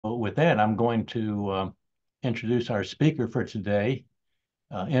with that, I'm going to introduce our speaker for today,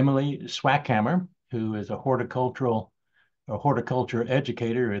 Emelie Swackhamer, who is a horticulture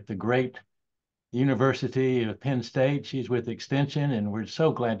educator at the great University of Penn State. She's with Extension, and we're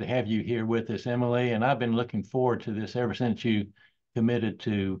so glad to have you here with us, Emelie. And I've been looking forward to this ever since you committed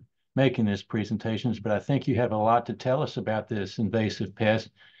to making this presentations, but I think you have a lot to tell us about this invasive pest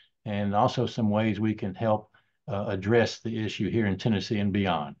and also some ways we can help address the issue here in Tennessee and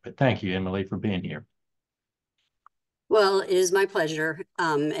beyond. But thank you, Emelie, for being here. Well, it is my pleasure.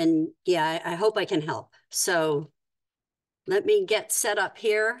 And yeah, I hope I can help. So let me get set up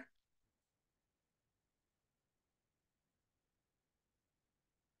here.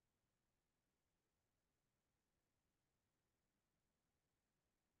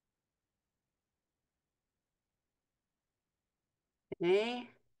 Okay.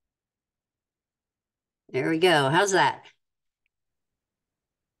 There we go. How's that?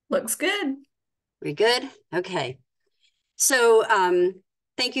 Looks good. We good? Okay. So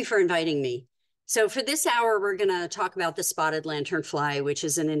thank you for inviting me. So for this hour, we're going to talk about the spotted lanternfly, which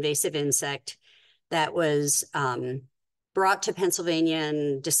is an invasive insect that was brought to Pennsylvania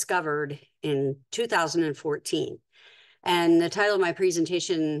and discovered in 2014. And the title of my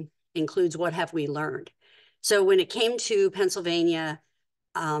presentation includes What Have We Learned? So when it came to Pennsylvania,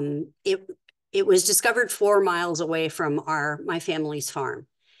 it was discovered 4 miles away from my family's farm.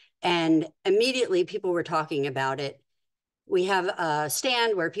 And immediately people were talking about it. We have a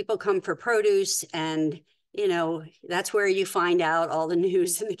stand where people come for produce, and that's where you find out all the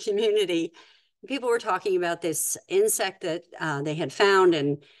news in the community. People were talking about this insect that they had found,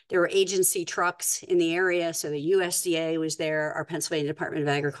 and there were agency trucks in the area. So the USDA was there, our Pennsylvania Department of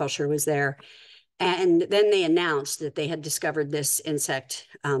Agriculture was there. And then they announced that they had discovered this insect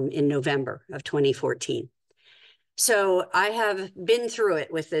in November of 2014. So I have been through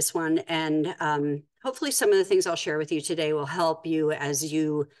it with this one, and hopefully some of the things I'll share with you today will help you as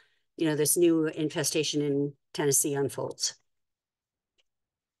this new infestation in Tennessee unfolds.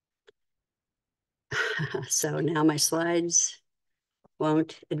 So now my slides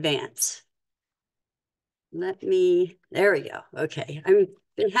won't advance. There we go. Okay, I've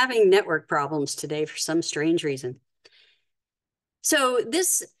been having network problems today for some strange reason. So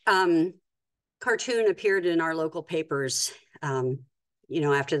this cartoon appeared in our local papers,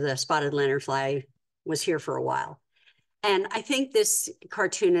 after the spotted lanternfly was here for a while. And I think this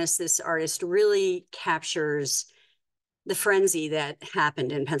cartoonist, this artist, really captures the frenzy that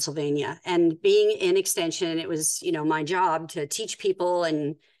happened in Pennsylvania. And being in Extension, it was, my job to teach people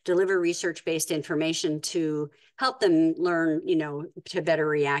and deliver research-based information to help them learn, to better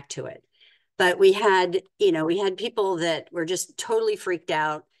react to it. But we had people that were just totally freaked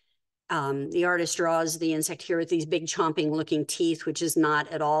out. The artist draws the insect here with these big chomping looking teeth, which is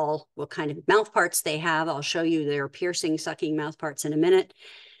not at all what kind of mouth parts they have. I'll show you their piercing, sucking mouth parts in a minute.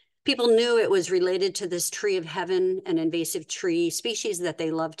 People knew it was related to this tree of heaven, an invasive tree species that they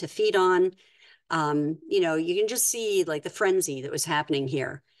love to feed on. You can just see like the frenzy that was happening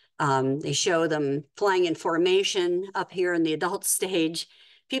here. They show them flying in formation up here in the adult stage.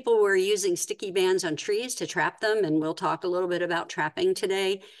 People were using sticky bands on trees to trap them, and we'll talk a little bit about trapping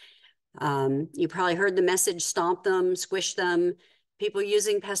today. You probably heard the message, stomp them, squish them, people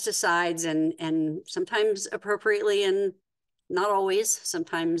using pesticides and sometimes appropriately and not always,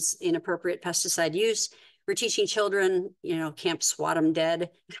 sometimes inappropriate pesticide use. We're teaching children, can't swat them dead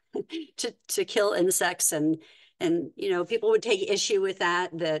to kill insects. And people would take issue with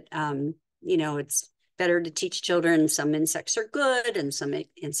that, it's better to teach children some insects are good and some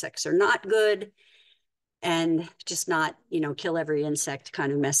insects are not good, and just not, kill every insect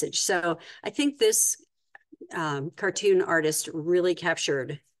kind of message. So I think this cartoon artist really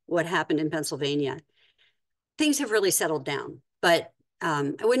captured what happened in Pennsylvania. Things have really settled down, but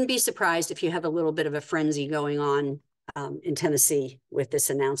I wouldn't be surprised if you have a little bit of a frenzy going on in Tennessee with this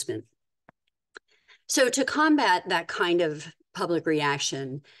announcement. So to combat that kind of public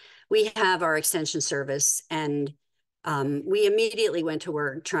reaction, we have our extension service, and we immediately went to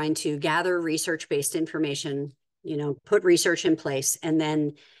work trying to gather research-based information, put research in place, and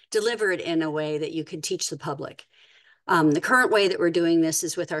then deliver it in a way that you could teach the public. The current way that we're doing this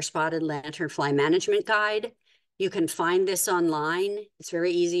is with our Spotted Lanternfly Management Guide. You can find this online. It's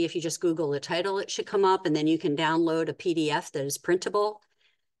very easy. If you just Google the title, it should come up, and then you can download a PDF that is printable.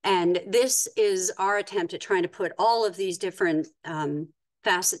 And this is our attempt at trying to put all of these different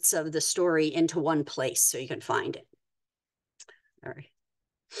facets of the story into one place so you can find it. All right.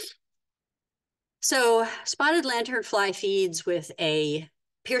 So spotted lanternfly feeds with a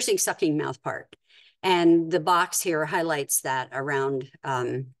piercing sucking mouthpart. And the box here highlights that around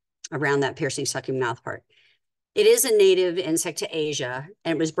around that piercing, sucking mouth part. It is a native insect to Asia,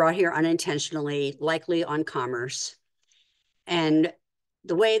 and it was brought here unintentionally, likely on commerce. And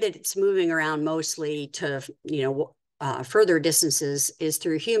the way that it's moving around mostly to, further distances is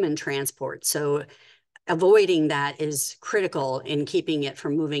through human transport. So avoiding that is critical in keeping it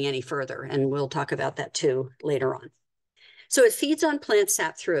from moving any further. And we'll talk about that too later on. So it feeds on plant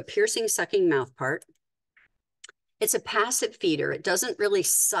sap through a piercing, sucking mouth part. It's a passive feeder. It doesn't really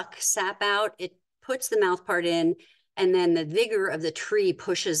suck sap out. It puts the mouth part in, and then the vigor of the tree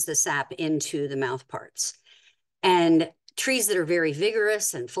pushes the sap into the mouth parts. And trees that are very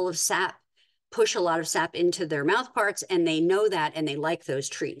vigorous and full of sap push a lot of sap into their mouth parts, and they know that, and they like those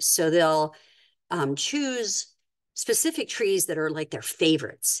trees. So they'll choose specific trees that are like their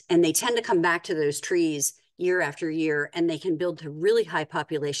favorites, and they tend to come back to those trees year after year, and they can build to really high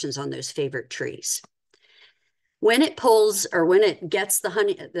populations on those favorite trees. When it pulls, or when it gets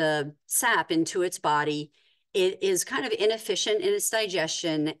the sap into its body, it is kind of inefficient in its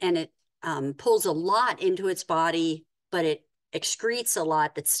digestion, and it pulls a lot into its body, but it excretes a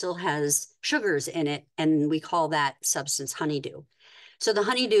lot that still has sugars in it, and we call that substance honeydew. So the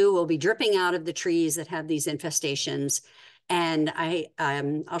honeydew will be dripping out of the trees that have these infestations, and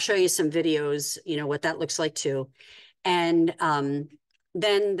I'll show you some videos, what that looks like too. And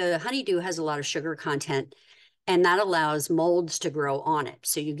then the honeydew has a lot of sugar content, and that allows molds to grow on it.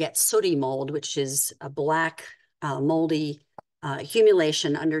 So you get sooty mold, which is a black, moldy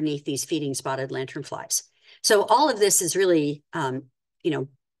accumulation underneath these feeding spotted lanternflies. So all of this is really,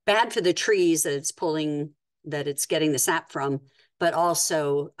 bad for the trees that it's getting the sap from, but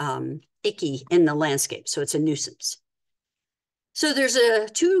also icky in the landscape. So it's a nuisance. So there's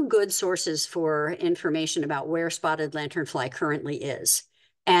two good sources for information about where spotted lanternfly currently is.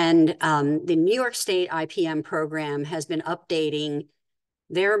 And the New York State IPM program has been updating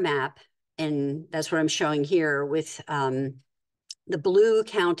their map, and that's what I'm showing here with the blue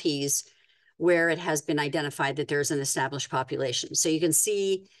counties where it has been identified that there's an established population. So you can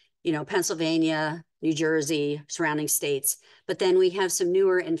see, Pennsylvania, New Jersey, surrounding states, but then we have some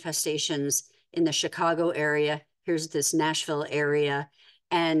newer infestations in the Chicago area. Here's this Nashville area.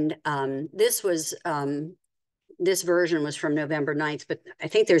 And this version was from November 9th, but I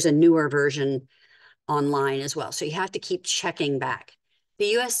think there's a newer version online as well. So you have to keep checking back.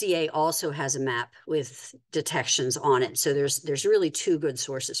 The USDA also has a map with detections on it. So there's really two good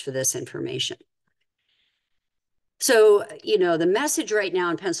sources for this information. So, the message right now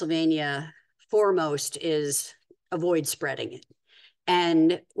in Pennsylvania foremost is avoid spreading it.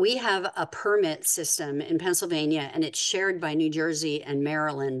 And we have a permit system in Pennsylvania, and it's shared by New Jersey and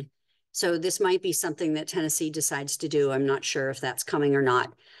Maryland. So this might be something that Tennessee decides to do. I'm not sure if that's coming or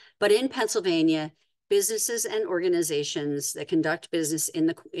not. But in Pennsylvania, businesses and organizations that conduct business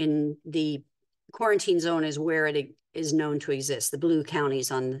in the quarantine zone is where it is known to exist, the blue counties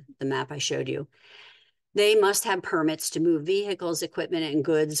on the map I showed you. They must have permits to move vehicles, equipment, and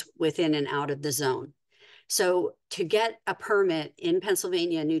goods within and out of the zone. So to get a permit in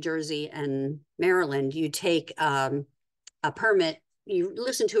Pennsylvania, New Jersey, and Maryland, you take a permit, you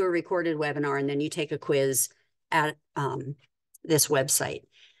listen to a recorded webinar, and then you take a quiz at this website.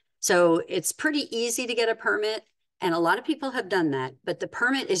 So it's pretty easy to get a permit, and a lot of people have done that, but the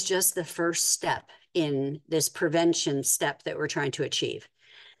permit is just the first step in this prevention step that we're trying to achieve.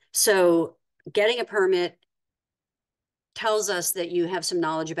 So getting a permit tells us that you have some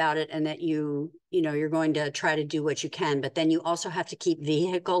knowledge about it, and that you're going to try to do what you can, but then you also have to keep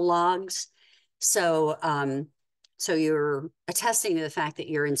vehicle logs. So you're attesting to the fact that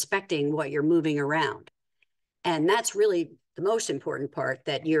you're inspecting what you're moving around. And that's really the most important part,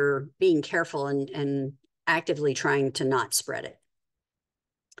 that you're being careful and actively trying to not spread it.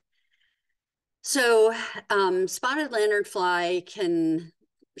 So spotted lanternfly can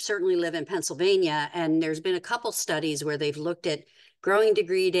certainly live in Pennsylvania, and there's been a couple studies where they've looked at growing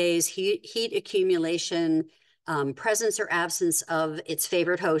degree days, heat accumulation, presence or absence of its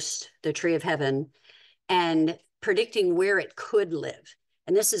favorite host, the tree of heaven, and predicting where it could live.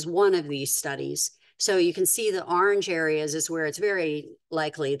 And this is one of these studies. So you can see the orange areas is where it's very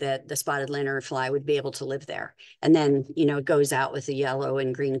likely that the spotted lanternfly would be able to live there. And then, it goes out with the yellow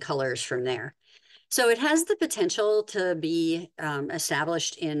and green colors from there. So it has the potential to be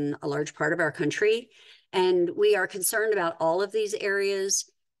established in a large part of our country. And we are concerned about all of these areas.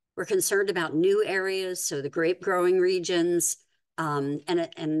 We're concerned about new areas, so the grape growing regions,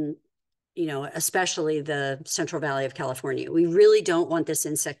 and especially the Central Valley of California. We really don't want this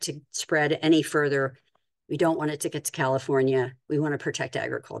insect to spread any further. We don't want it to get to California. We want to protect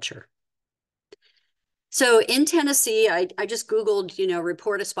agriculture. So in Tennessee, I just Googled,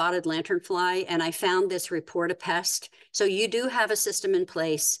 report a spotted lanternfly, and I found this report a pest. So you do have a system in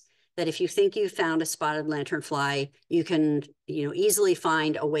place that if you think you found a spotted lanternfly, you can, easily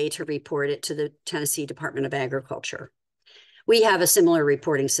find a way to report it to the Tennessee Department of Agriculture. We have a similar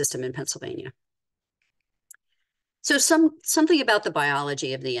reporting system in Pennsylvania. So something about the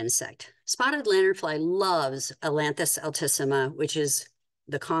biology of the insect. Spotted lanternfly loves Ailanthus altissima, which is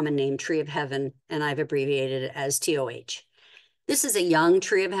the common name tree of heaven, and I've abbreviated it as TOH. This is a young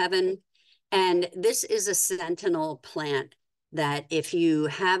tree of heaven, and this is a sentinel plant that if you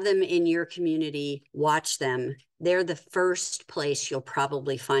have them in your community, watch them. They're the first place you'll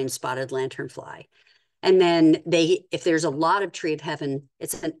probably find spotted lanternfly. And then if there's a lot of tree of heaven,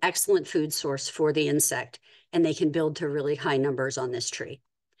 it's an excellent food source for the insect, and they can build to really high numbers on this tree.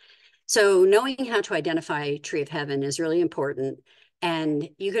 So knowing how to identify tree of heaven is really important. And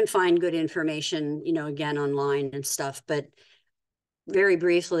you can find good information, again, online and stuff, but very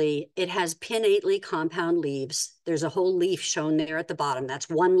briefly, it has pinnately compound leaves. There's a whole leaf shown there at the bottom. That's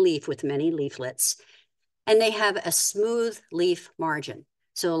one leaf with many leaflets. And they have a smooth leaf margin.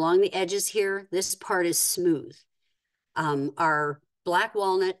 So along the edges here, this part is smooth. Our black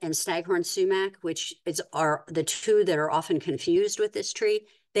walnut and staghorn sumac, which are the two that are often confused with this tree,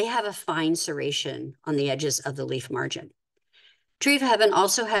 they have a fine serration on the edges of the leaf margin. Tree of heaven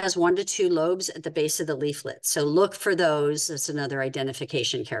also has 1 to 2 lobes at the base of the leaflet. So look for those. That's another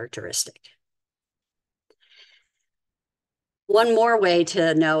identification characteristic. One more way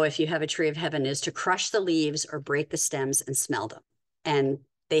to know if you have a tree of heaven is to crush the leaves or break the stems and smell them. And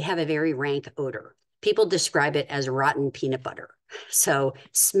they have a very rank odor. People describe it as rotten peanut butter. So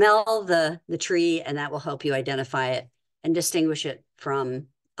smell the tree, and that will help you identify it and distinguish it from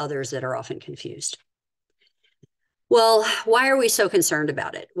others that are often confused. Well, why are we so concerned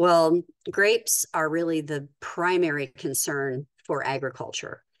about it? Well, grapes are really the primary concern for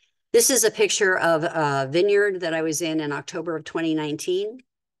agriculture. This is a picture of a vineyard that I was in October of 2019.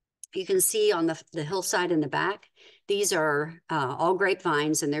 You can see on the hillside in the back, these are all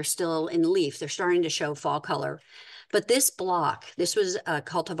grapevines, and they're still in leaf. They're starting to show fall color. But this was a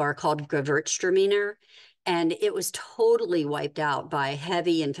cultivar called Gewürztraminer, and it was totally wiped out by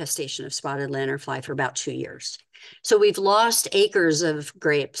heavy infestation of spotted lanternfly for about 2 years. So we've lost acres of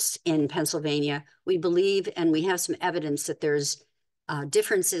grapes in Pennsylvania. We believe, and we have some evidence that there's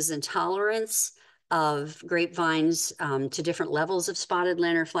differences in tolerance of grapevines to different levels of spotted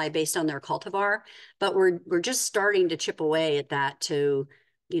lanternfly based on their cultivar. But we're just starting to chip away at that to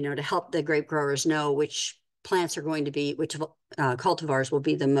help the grape growers know which plants are going to be, which cultivars will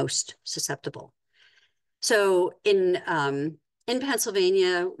be the most susceptible. So in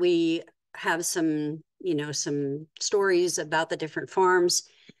Pennsylvania, we have some stories about the different farms.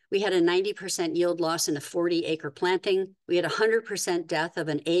 We had a 90% yield loss in a 40-acre planting. We had 100% death of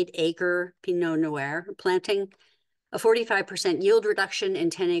an 8-acre Pinot Noir planting, a 45% yield reduction in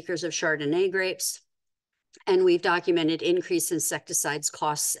 10 acres of Chardonnay grapes. And we've documented increased insecticides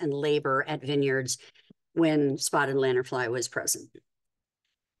costs and labor at vineyards when spotted lanternfly was present.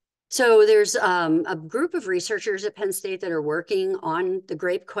 So there's a group of researchers at Penn State that are working on the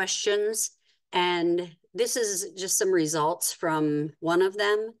grape questions. And this is just some results from one of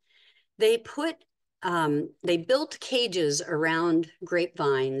them. They built cages around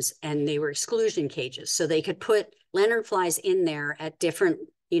grapevines, and they were exclusion cages. So they could put lanternflies in there at different,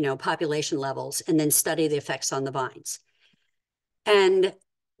 population levels and then study the effects on the vines. And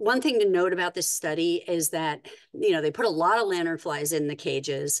one thing to note about this study is that, they put a lot of lanternflies in the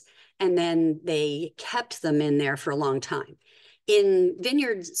cages, and then they kept them in there for a long time. In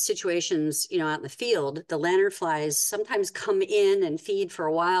vineyard situations, out in the field, the lanternflies sometimes come in and feed for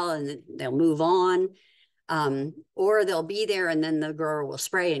a while and they'll move on, or they'll be there and then the grower will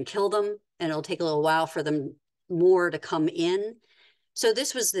spray and kill them, and it'll take a little while for them more to come in. So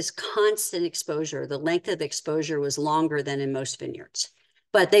this was this constant exposure. The length of exposure was longer than in most vineyards,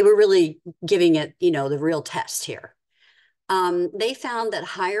 but they were really giving it, the real test here. They found that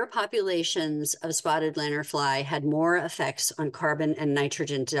higher populations of spotted lanternfly had more effects on carbon and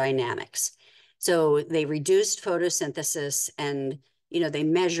nitrogen dynamics. So they reduced photosynthesis, and they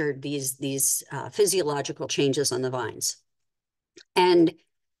measured these physiological changes on the vines. And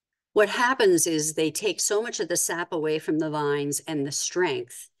what happens is they take so much of the sap away from the vines and the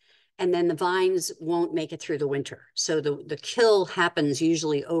strength, and then the vines won't make it through the winter. So the kill happens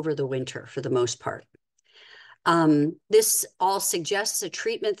usually over the winter for the most part. This all suggests a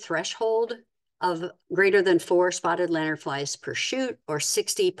treatment threshold of greater than 4 spotted lanternflies per shoot, or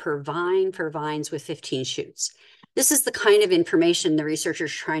 60 per vine for vines with 15 shoots. This is the kind of information the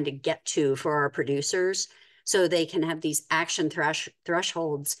researchers are trying to get to for our producers, so they can have these action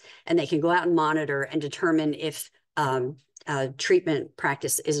thresholds, and they can go out and monitor and determine if treatment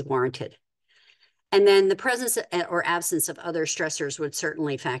practice is warranted. And then the presence or absence of other stressors would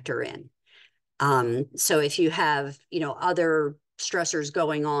certainly factor in. So if you have, other stressors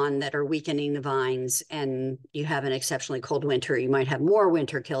going on that are weakening the vines, and you have an exceptionally cold winter, you might have more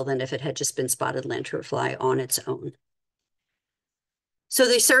winter kill than if it had just been spotted lanternfly on its own. So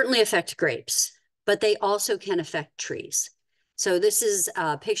they certainly affect grapes, but they also can affect trees. So this is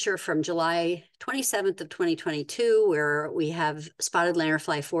a picture from July 27th of 2022, where we have spotted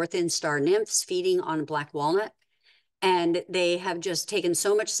lanternfly fourth instar nymphs feeding on black walnut. And they have just taken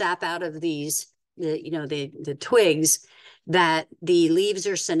so much sap out of the twigs that the leaves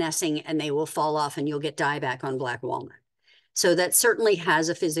are senescing and they will fall off, and you'll get dieback on black walnut. So that certainly has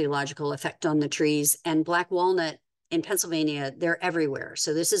a physiological effect on the trees. And black walnut in Pennsylvania, they're everywhere.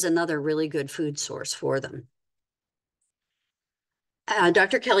 So this is another really good food source for them.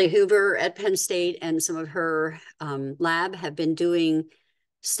 Dr. Kelly Hoover at Penn State and some of her lab have been doing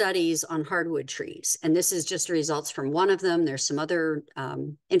studies on hardwood trees. And this is just results from one of them. There's some other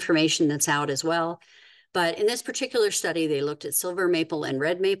information that's out as well. But in this particular study, they looked at silver maple and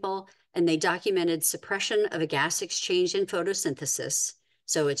red maple, and they documented suppression of a gas exchange in photosynthesis.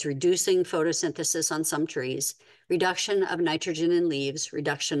 So it's reducing photosynthesis on some trees, reduction of nitrogen in leaves,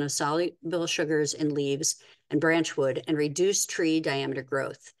 reduction of soluble sugars in leaves and branchwood, and reduced tree diameter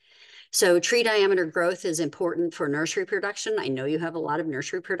growth. So tree diameter growth is important for nursery production. I know you have a lot of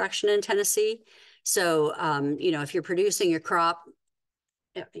nursery production in Tennessee. So, if you're producing your crop,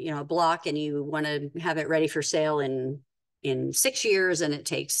 a block, and you want to have it ready for sale in 6 years, and it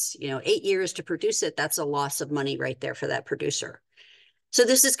takes, 8 years to produce it, that's a loss of money right there for that producer. So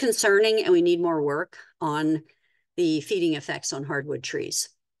this is concerning, and we need more work on the feeding effects on hardwood trees.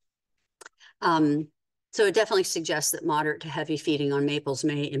 So it definitely suggests that moderate to heavy feeding on maples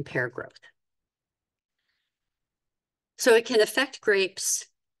may impair growth. So it can affect grapes,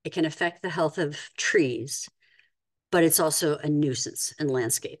 it can affect the health of trees, but it's also a nuisance in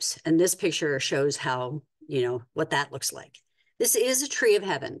landscapes. And this picture shows how, what that looks like. This is a tree of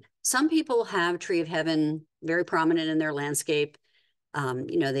heaven. Some people have tree of heaven very prominent in their landscape.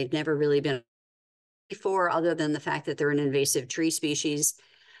 They've never really been before, other than the fact that they're an invasive tree species.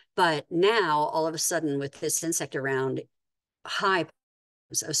 But now, all of a sudden, with this insect around, high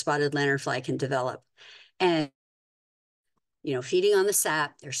of spotted lanternfly can develop. And, feeding on the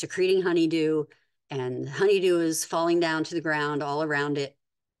sap, they're secreting honeydew, and honeydew is falling down to the ground all around it.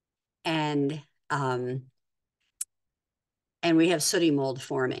 And we have sooty mold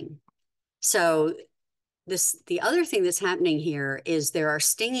forming. So the other thing that's happening here is there are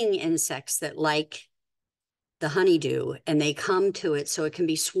stinging insects that like the honeydew, and they come to it, so it can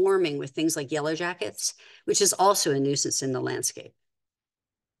be swarming with things like yellow jackets, which is also a nuisance in the landscape.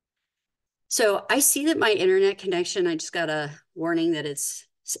 So I see that my internet connection, I just got a warning that it's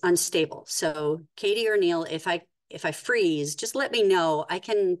unstable. So Katie or Neil, if I freeze, just let me know. I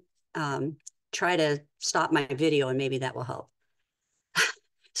can try to stop my video, and maybe that will help.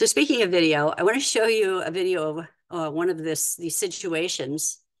 So speaking of video, I want to show you a video of one of these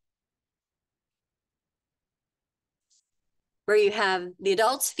situations where you have the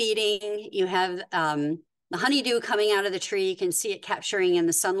adults feeding, you have the honeydew coming out of the tree, you can see it capturing in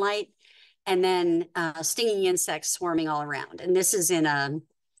the sunlight, and then stinging insects swarming all around. And this is in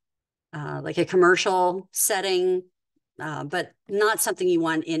like a commercial setting, but not something you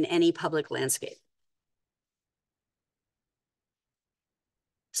want in any public landscape.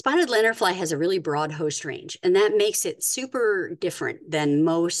 Spotted lanternfly has a really broad host range, and that makes it super different than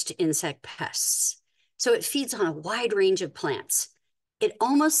most insect pests. So it feeds on a wide range of plants. It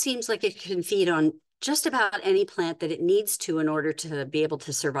almost seems like it can feed on just about any plant that it needs to in order to be able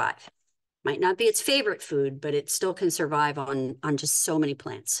to survive. Might not be its favorite food, but it still can survive on just so many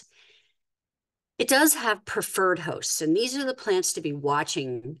plants. It does have preferred hosts, and these are the plants to be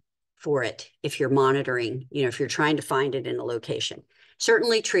watching for it if you're monitoring, if you're trying to find it in a location.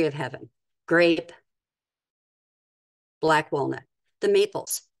 Certainly tree of heaven, grape, black walnut. The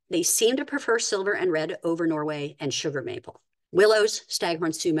maples, they seem to prefer silver and red over Norway and sugar maple. Willows,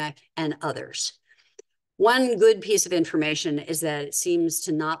 staghorn sumac, and others. One good piece of information is that it seems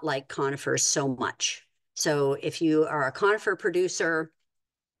to not like conifers so much. So if you are a conifer producer,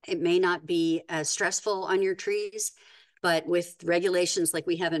 it may not be as stressful on your trees, but with regulations like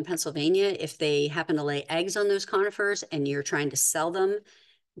we have in Pennsylvania, if they happen to lay eggs on those conifers and you're trying to sell them,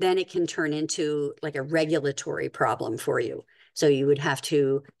 then it can turn into like a regulatory problem for you. So you would have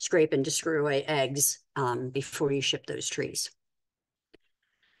to scrape and destroy eggs before you ship those trees.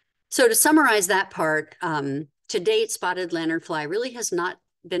 So to summarize that part, to date, spotted lanternfly really has not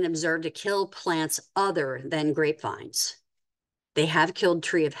been observed to kill plants other than grapevines. They have killed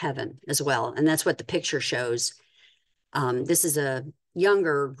tree of heaven as well, and that's what the picture shows. This is a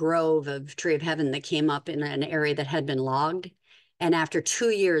younger grove of tree of heaven that came up in an area that had been logged. And after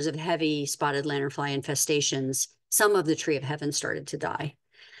 2 years of heavy spotted lanternfly infestations, some of the tree of heaven started to die.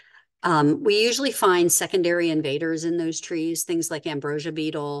 We usually find secondary invaders in those trees, things like ambrosia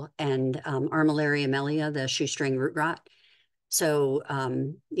beetle and Armillaria amelia, the shoestring root rot. So,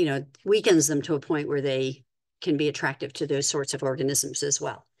 you know, weakens them to a point where they can be attractive to those sorts of organisms as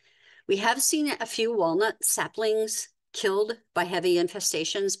well. We have seen a few walnut saplings killed by heavy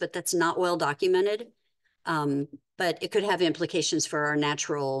infestations, but that's not well documented. But it could have implications for our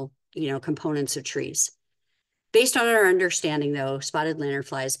natural, you know, components of trees. Based on our understanding, though, spotted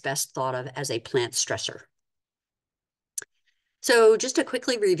lanternfly is best thought of as a plant stressor. So just to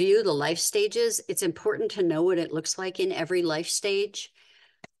quickly review the life stages, it's important to know what it looks like in every life stage.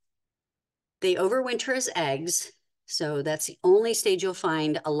 They overwinter as eggs. So that's the only stage you'll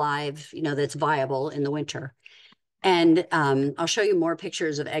find alive, you know, that's viable in the winter. And I'll show you more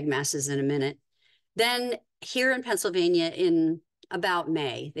pictures of egg masses in a minute. Then here in Pennsylvania in about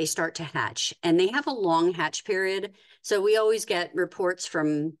May, they start to hatch, and they have a long hatch period. So we always get reports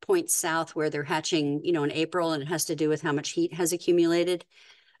from points south where they're hatching, you know, in April, and it has to do with how much heat has accumulated.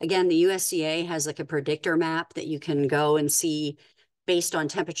 Again, the USDA has like a predictor map that you can go and see based on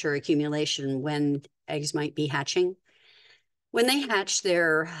temperature accumulation when eggs might be hatching. When they hatch,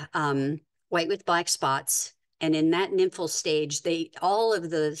 they're white with black spots. And in that nymphal stage, all of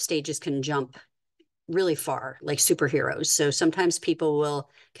the stages can jump really far, like superheroes. So sometimes people will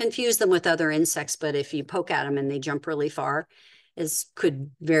confuse them with other insects, but if you poke at them and they jump really far, it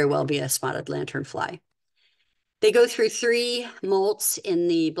could very well be a spotted lanternfly. They go through 3 molts in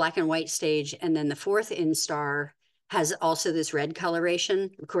the black and white stage, and then the 4th instar has also this red coloration.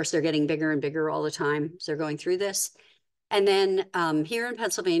 Of course, they're getting bigger and bigger all the time, so they're going through this. And then here in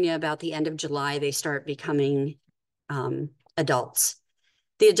Pennsylvania, about the end of July, they start becoming adults.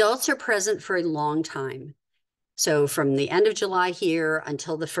 The adults are present for a long time. So from the end of July here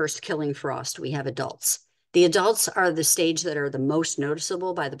until the first killing frost, we have adults. The adults are the stage that are the most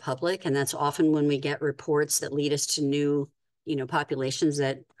noticeable by the public, and that's often when we get reports that lead us to new, you know, populations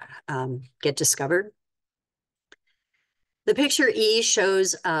that get discovered. The picture E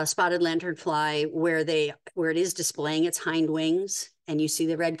shows a spotted lanternfly where it is displaying its hind wings, and you see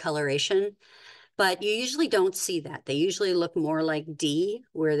the red coloration. But you usually don't see that. They usually look more like D,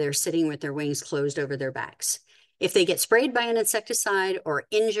 where they're sitting with their wings closed over their backs. If they get sprayed by an insecticide or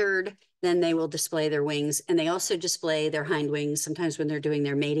injured, then they will display their wings. And they also display their hind wings sometimes when they're doing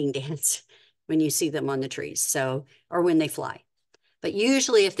their mating dance, when you see them on the trees, so, or when they fly. But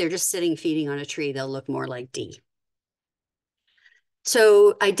usually if they're just sitting feeding on a tree, they'll look more like D.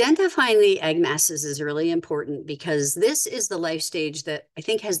 So identifying the egg masses is really important because this is the life stage that I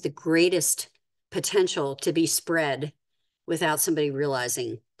think has the greatest potential to be spread without somebody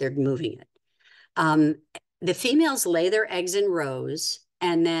realizing they're moving it. The females lay their eggs in rows,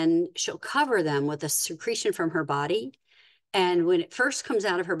 and then she'll cover them with a secretion from her body. And when it first comes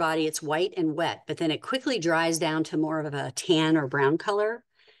out of her body, it's white and wet, but then it quickly dries down to more of a tan or brown color.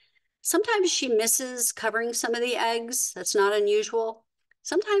 Sometimes she misses covering some of the eggs. That's not unusual.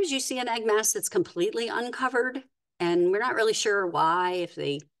 Sometimes you see an egg mass that's completely uncovered, and we're not really sure why, if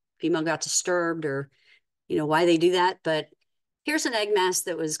the female got disturbed or, you know, why they do that. But here's an egg mass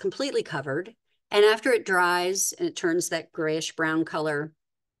that was completely covered. And after it dries and it turns that grayish brown color,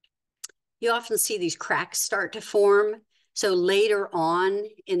 you often see these cracks start to form. So later on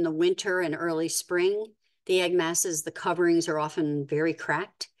in the winter and early spring, the egg masses, the coverings are often very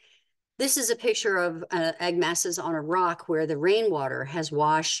cracked. This is a picture of egg masses on a rock where the rainwater has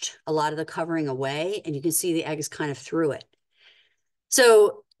washed a lot of the covering away, and you can see the eggs kind of through it.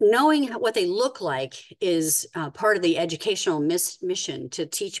 So knowing what they look like is part of the educational mission to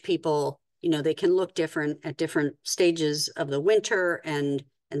teach people, you know, they can look different at different stages of the winter and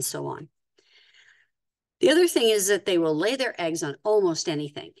so on. The other thing is that they will lay their eggs on almost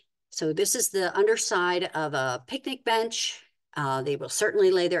anything. So this is the underside of a picnic bench. They will certainly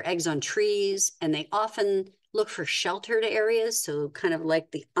lay their eggs on trees, and they often look for sheltered areas. So kind of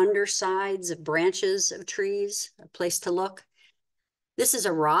like the undersides of branches of trees, a place to look. This is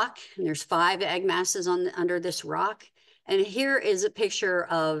a rock, and there's 5 egg masses under this rock. And here is a picture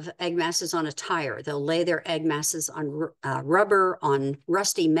of egg masses on a tire. They'll lay their egg masses on rubber, on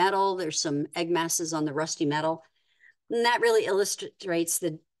rusty metal. There's some egg masses on the rusty metal. And that really illustrates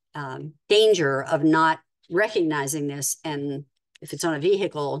the danger of not recognizing this, and if it's on a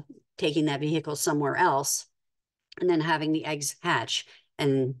vehicle, taking that vehicle somewhere else, and then having the eggs hatch,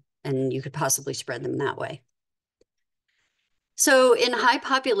 and you could possibly spread them that way. So in high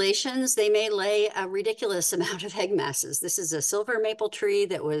populations, they may lay a ridiculous amount of egg masses. This is a silver maple tree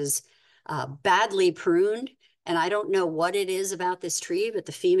that was badly pruned. And I don't know what it is about this tree, but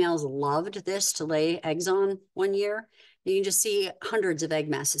the females loved this to lay eggs on one year. You can just see hundreds of egg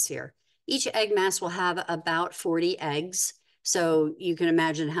masses here. Each egg mass will have about 40 eggs. So you can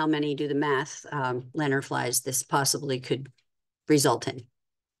imagine how many, do the math, lanternflies this possibly could result in.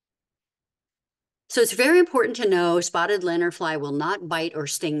 So it's very important to know spotted lanternfly will not bite or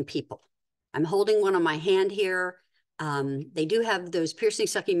sting people. I'm holding one on my hand here. They do have those piercing,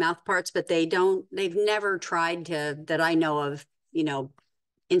 sucking mouth parts, but they've never tried to, that I know of,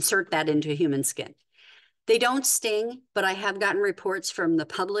 insert that into human skin. They don't sting, but I have gotten reports from the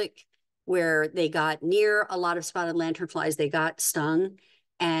public where they got near a lot of spotted lanternflies, they got stung.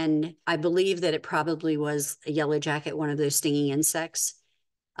 And I believe that it probably was a yellow jacket, one of those stinging insects,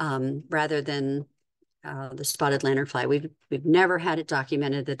 rather than the spotted lanternfly. We've never had it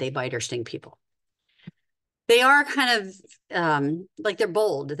documented that they bite or sting people. They are kind of like, they're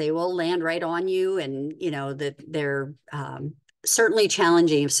bold. They will land right on you, and that they're certainly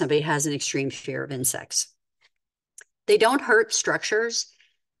challenging if somebody has an extreme fear of insects. They don't hurt structures.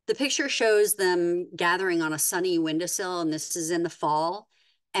 The picture shows them gathering on a sunny windowsill, and this is in the fall.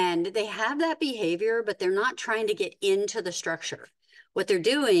 And they have that behavior, but they're not trying to get into the structure. What they're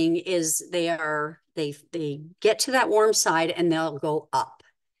doing is they get to that warm side and they'll go up,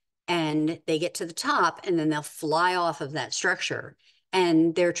 and they get to the top and then they'll fly off of that structure,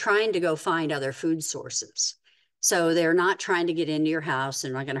 and they're trying to go find other food sources. So they're not trying to get into your house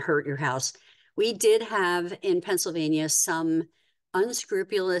and not going to hurt your house. We did have in Pennsylvania some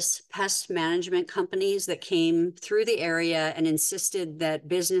unscrupulous pest management companies that came through the area and insisted that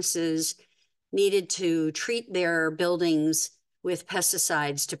businesses needed to treat their buildings with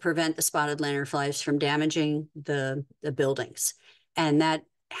pesticides to prevent the spotted lanternflies from damaging the buildings. And that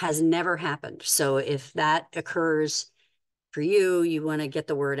has never happened. So if that occurs for you, you want to get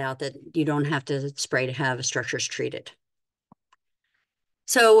the word out that you don't have to spray to have structures treated.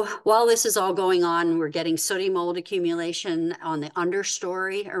 So while this is all going on, we're getting sooty mold accumulation on the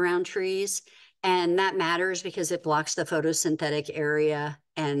understory around trees. And that matters because it blocks the photosynthetic area,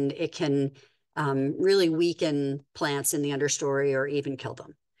 and it can really weaken plants in the understory or even kill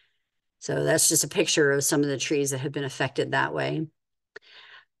them. So that's just a picture of some of the trees that have been affected that way.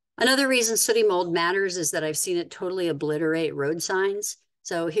 Another reason sooty mold matters is that I've seen it totally obliterate road signs.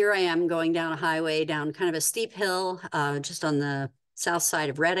 So here I am going down a highway, down kind of a steep hill, just on the south side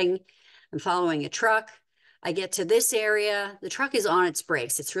of Reading. I'm following a truck. I get to this area. The truck is on its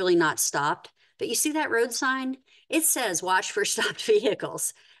brakes. It's really not stopped. But you see that road sign? It says, watch for stopped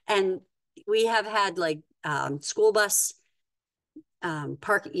vehicles. And we have had like school bus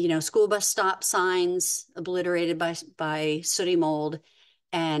school bus stop signs obliterated by sooty mold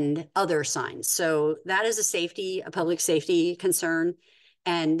and other signs. So that is a public safety concern.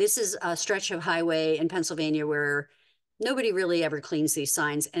 And this is a stretch of highway in Pennsylvania where nobody really ever cleans these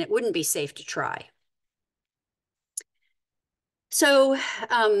signs, and it wouldn't be safe to try. So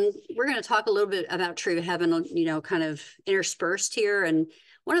we're going to talk a little bit about Tree of Heaven, kind of interspersed here. And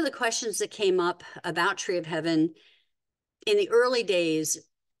one of the questions that came up about Tree of Heaven in the early days,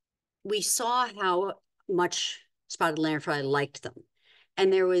 we saw how much spotted lanternfly liked them.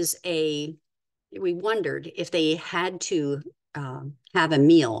 And we wondered if they had to have a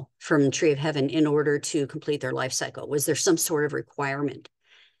meal from Tree of Heaven in order to complete their life cycle. Was there some sort of requirement?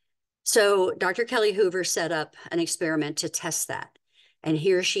 So Dr. Kelly Hoover set up an experiment to test that. And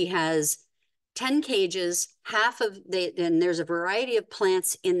here she has 10 cages, and there's a variety of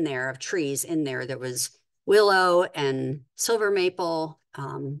plants in there, of trees in there. There was willow and silver maple,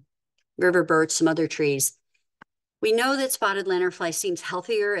 river birch, some other trees. We know that spotted lanternfly seems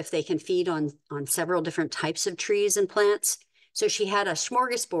healthier if they can feed on several different types of trees and plants. So she had a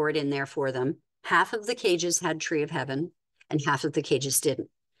smorgasbord in there for them. Half of the cages had Tree of Heaven and half of the cages didn't.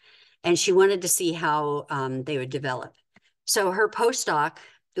 And she wanted to see how they would develop. So her postdoc,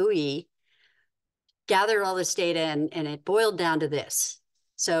 Uyi, gathered all this data, and it boiled down to this.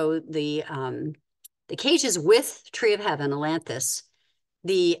 So the cages with Tree of Heaven, Alanthus,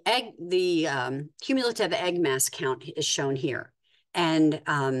 the cumulative egg mass count is shown here. And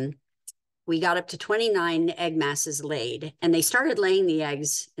we got up to 29 egg masses laid, and they started laying the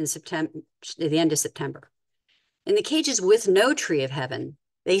eggs in September, at the end of September. In the cages with no Tree of Heaven,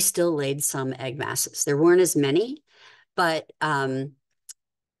 they still laid some egg masses. There weren't as many, but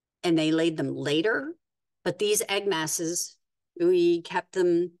and they laid them later. But these egg masses, we kept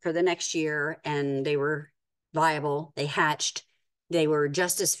them for the next year, and they were viable. They hatched. They were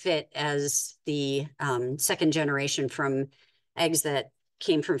just as fit as the second generation from eggs that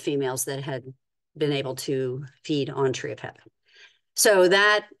came from females that had been able to feed on Tree of Heaven. So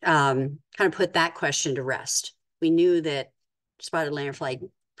that kind of put that question to rest. We knew that spotted lanternfly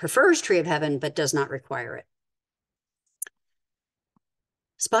prefers Tree of Heaven, but does not require it.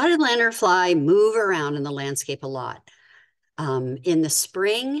 Spotted lanternfly move around in the landscape a lot. In the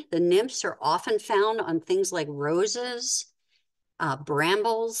spring, the nymphs are often found on things like roses,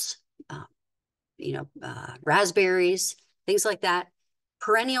 brambles, raspberries, things like that.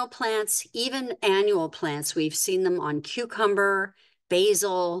 Perennial plants, even annual plants. We've seen them on cucumber,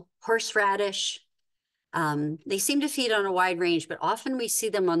 basil, horseradish. They seem to feed on a wide range, but often we see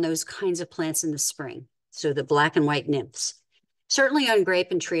them on those kinds of plants in the spring. So the black and white nymphs. Certainly on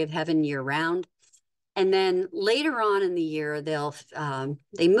grape and Tree of Heaven year round. And then later on in the year,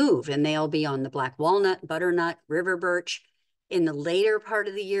 they move and they'll be on the black walnut, butternut, river birch. In the later part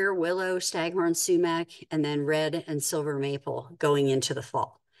of the year, willow, staghorn sumac, and then red and silver maple going into the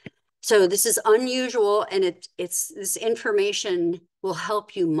fall. So this is unusual, and this information will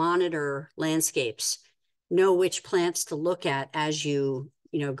help you monitor landscapes, know which plants to look at as you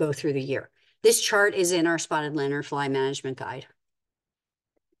go through the year. This chart is in our spotted lanternfly management guide.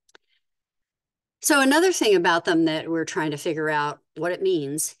 So another thing about them that we're trying to figure out what it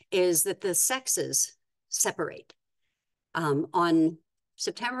means is that the sexes separate. On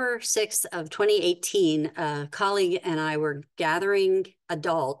September 6th of 2018, a colleague and I were gathering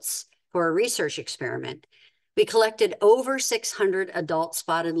adults for a research experiment. We collected over 600 adult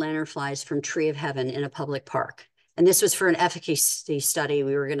spotted lanternflies from Tree of Heaven in a public park. And this was for an efficacy study.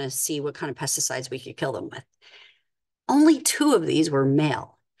 We were going to see what kind of pesticides we could kill them with. Only 2 of these were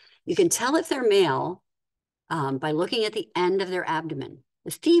male. You can tell if they're male by looking at the end of their abdomen.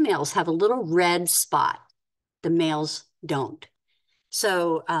 The females have a little red spot. The males don't.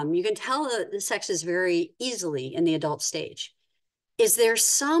 So you can tell the sexes very easily in the adult stage. Is there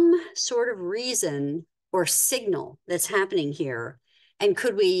some sort of reason or signal that's happening here? And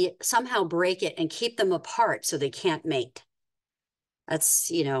could we somehow break it and keep them apart so they can't mate? That's,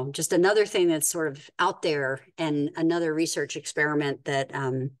 just another thing that's sort of out there, and another research experiment that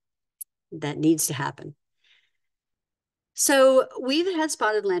needs to happen. So we've had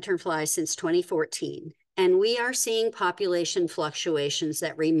spotted lanternfly since 2014, and we are seeing population fluctuations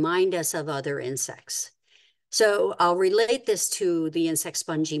that remind us of other insects. So I'll relate this to the insect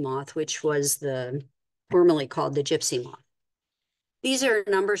spongy moth, which was formerly called the gypsy moth. These are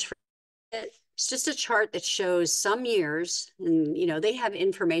numbers for it. It's just a chart that shows some years, and they have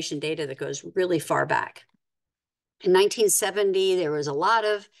information data that goes really far back. In 1970, there was a lot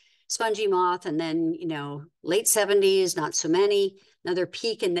of spongy moth, and then late 70s, not so many. Another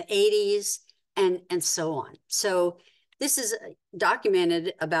peak in the 80s, and so on. So this is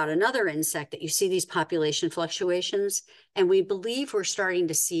documented about another insect that you see these population fluctuations, and we believe we're starting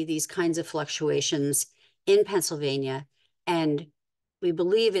to see these kinds of fluctuations in Pennsylvania, and we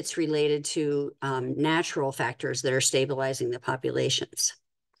believe it's related to natural factors that are stabilizing the populations.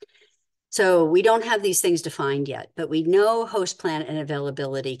 So we don't have these things defined yet, but we know host plant and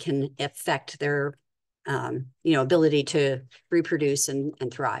availability can affect their ability to reproduce and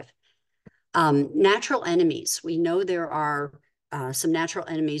thrive. Natural enemies. We know there are some natural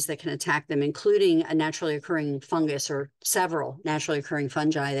enemies that can attack them, including a naturally occurring fungus or several naturally occurring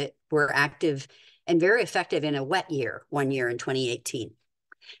fungi that were active and very effective in a wet year, one year in 2018.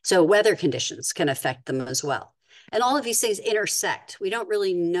 So weather conditions can affect them as well. And all of these things intersect. We don't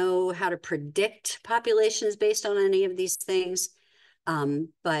really know how to predict populations based on any of these things,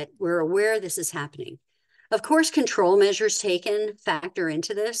 but we're aware this is happening. Of course, control measures taken factor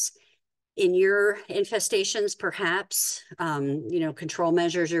into this. In your infestations, perhaps, control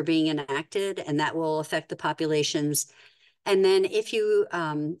measures are being enacted, and that will affect the populations. And then if you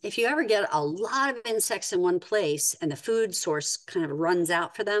ever get a lot of insects in one place and the food source kind of runs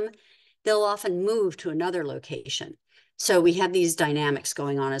out for them, they'll often move to another location. So we have these dynamics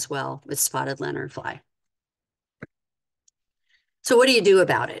going on as well with spotted lanternfly. So what do you do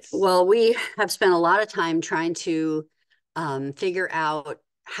about it? Well, we have spent a lot of time trying to figure out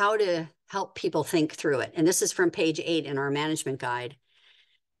how to help people think through it. And this is from page 8 in our management guide.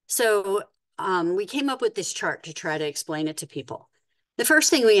 So we came up with this chart to try to explain it to people. The first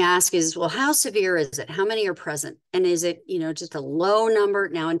thing we ask is, well, how severe is it? How many are present? And is it, just a low number?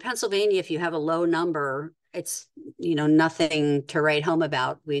 Now in Pennsylvania, if you have a low number, it's, nothing to write home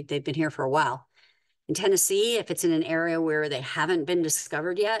about. They've been here for a while. In Tennessee, if it's in an area where they haven't been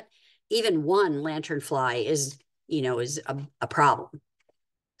discovered yet, even one lanternfly is, is a problem.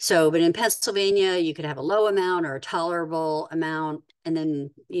 So, but in Pennsylvania, you could have a low amount or a tolerable amount, and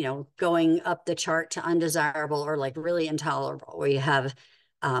then, going up the chart to undesirable or like really intolerable, where you have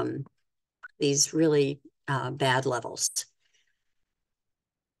these really bad levels.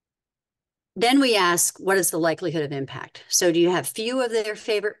 Then we ask, what is the likelihood of impact? So do you have few of their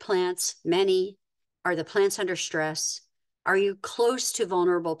favorite plants, many? Are the plants under stress? Are you close to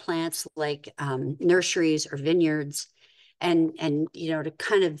vulnerable plants like nurseries or vineyards? And to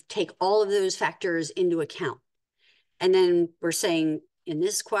kind of take all of those factors into account. And then we're saying in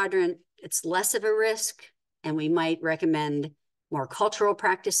this quadrant, it's less of a risk, and we might recommend more cultural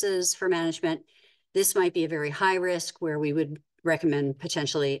practices for management. This might be a very high risk where we would recommend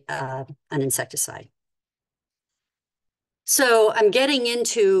potentially an insecticide. So I'm getting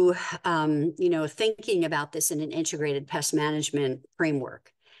into, thinking about this in an integrated pest management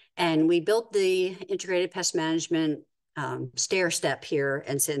framework. And we built the integrated pest management stair step here,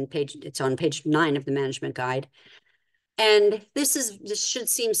 and it's on page 9 of the management guide. And this should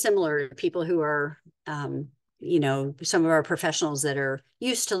seem similar to people who are, some of our professionals that are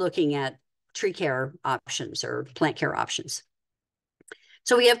used to looking at tree care options or plant care options.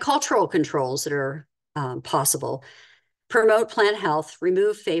 So we have cultural controls that are possible. Promote plant health,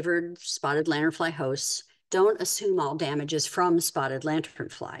 remove favored spotted lanternfly hosts, don't assume all damage is from spotted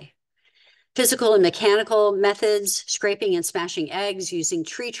lanternfly. Physical and mechanical methods, scraping and smashing eggs, using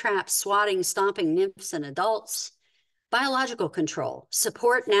tree traps, swatting, stomping nymphs and adults. Biological control,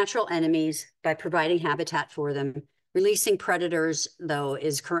 support natural enemies by providing habitat for them. Releasing predators, though,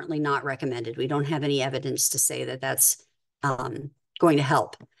 is currently not recommended. We don't have any evidence to say that that's going to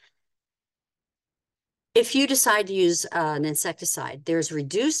help. If you decide to use an insecticide, there's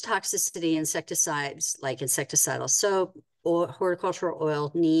reduced toxicity insecticides like insecticidal soap, or horticultural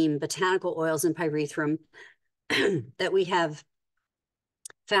oil, neem, botanical oils, and pyrethrum that we have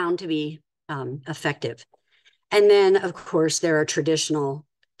found to be effective. And then, of course, there are traditional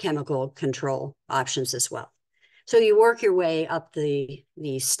chemical control options as well. So you work your way up the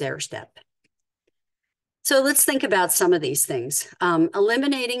stair step. So let's think about some of these things.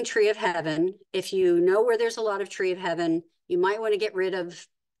 Eliminating tree of heaven. If you know where there's a lot of tree of heaven, you might want to get rid of,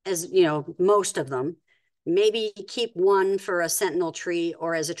 most of them. Maybe keep one for a sentinel tree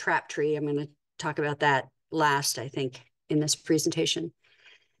or as a trap tree. I'm going to talk about that last, I think, in this presentation.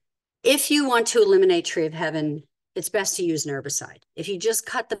 If you want to eliminate tree of heaven, it's best to use an herbicide. If you just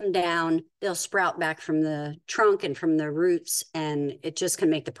cut them down, they'll sprout back from the trunk and from the roots, and it just can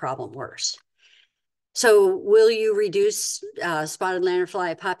make the problem worse. So will you reduce spotted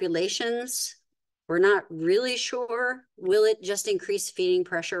lanternfly populations? We're not really sure. Will it just increase feeding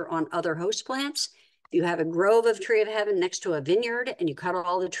pressure on other host plants? If you have a grove of tree of heaven next to a vineyard and you cut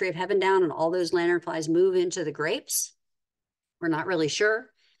all the tree of heaven down and all those lanternflies move into the grapes, we're not really sure.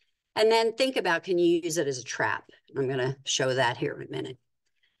 And then think about, can you use it as a trap? I'm going to show that here in a minute.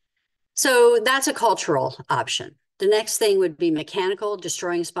 So that's a cultural option. The next thing would be mechanical,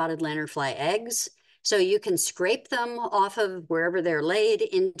 destroying spotted lanternfly eggs. So you can scrape them off of wherever they're laid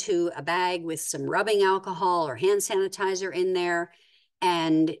into a bag with some rubbing alcohol or hand sanitizer in there.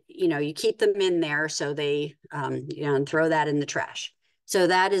 And, you keep them in there so they, and throw that in the trash. So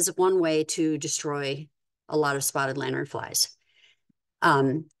that is one way to destroy a lot of spotted lanternflies.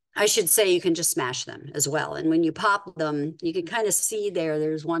 I should say you can just smash them as well. And when you pop them, you can kind of see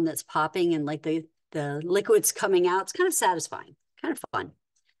there's one that's popping and like the liquid's coming out. It's kind of satisfying, kind of fun,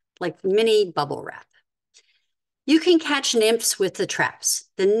 like mini bubble wrap. You can catch nymphs with the traps.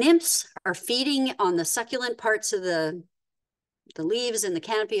 The nymphs are feeding on the succulent parts of the leaves and the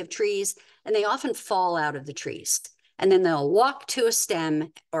canopy of trees, and they often fall out of the trees. And then they'll walk to a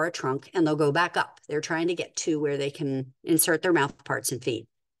stem or a trunk and they'll go back up. They're trying to get to where they can insert their mouth parts and feed.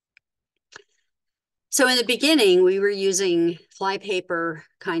 So in the beginning, we were using flypaper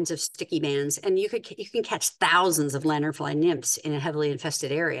kinds of sticky bands, and you can catch thousands of lanternfly nymphs in a heavily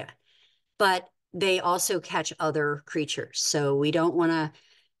infested area, but they also catch other creatures. So we don't want to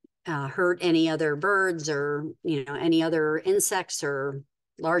hurt any other birds or any other insects or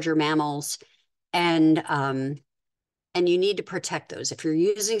larger mammals, and you need to protect those. If you're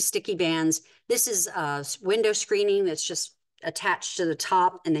using sticky bands, this is window screening that's just attached to the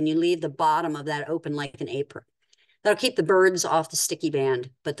top, and then you leave the bottom of that open like an apron. That'll keep the birds off the sticky band,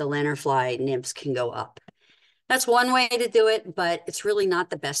 but the lanternfly nymphs can go up. That's one way to do it, but it's really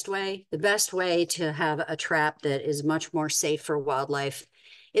not the best way. The best way to have a trap that is much more safe for wildlife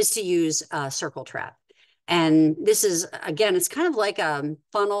is to use a circle trap. And this is, again, it's kind of like a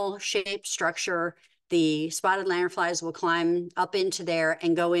funnel-shaped structure the spotted lanternflies will climb up into there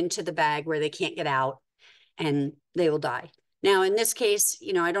and go into the bag where they can't get out, and they will die. Now, in this case,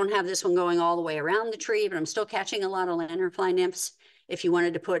 I don't have this one going all the way around the tree, but I'm still catching a lot of lanternfly nymphs. If you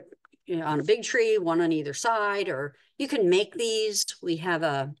wanted to put on a big tree, one on either side, or you can make these. We have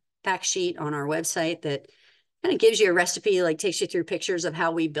a fact sheet on our website that kind of gives you a recipe, like takes you through pictures of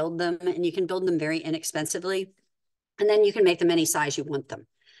how we build them, and you can build them very inexpensively. And then you can make them any size you want them.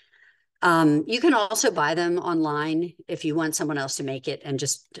 You can also buy them online if you want someone else to make it and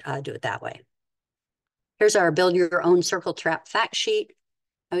just do it that way. Here's our build your own circle trap fact sheet.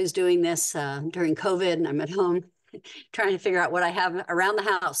 I was doing this during COVID, and I'm at home trying to figure out what I have around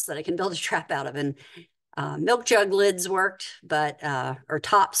the house that I can build a trap out of. And milk jug lids worked, or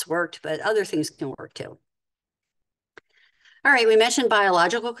tops worked, but other things can work too. All right, we mentioned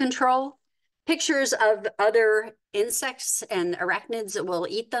biological control. Pictures of other insects and arachnids that will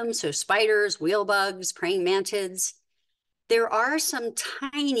eat them. So spiders, wheel bugs, praying mantids. There are some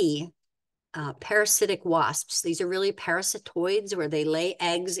tiny parasitic wasps. These are really parasitoids where they lay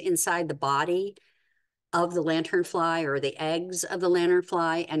eggs inside the body of the lanternfly or the eggs of the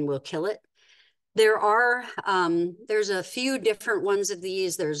lanternfly and will kill it. There's a few different ones of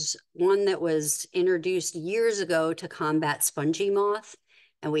these. There's one that was introduced years ago to combat spongy moth,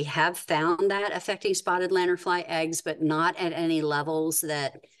 and we have found that affecting spotted lanternfly eggs, but not at any levels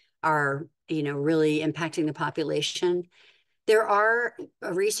that are, really impacting the population. There are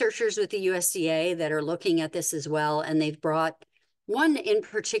researchers with the USDA that are looking at this as well, and they've brought one in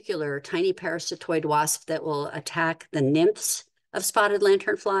particular, tiny parasitoid wasp that will attack the nymphs of spotted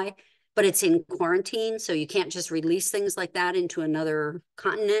lanternfly, but it's in quarantine, so you can't just release things like that into another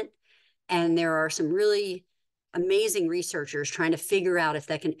continent. And there are some really amazing researchers trying to figure out if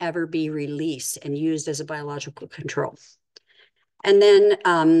that can ever be released and used as a biological control. And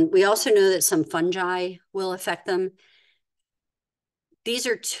then we also know that some fungi will affect them. These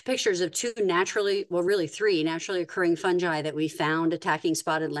are pictures of three naturally occurring fungi that we found attacking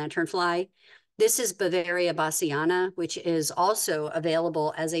spotted lanternfly. This is Bavaria bassiana, which is also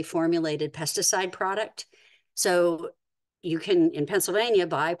available as a formulated pesticide product. So you can, in Pennsylvania,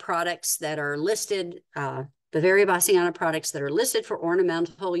 buy products that are listed, Bavaria bassiana products that are listed for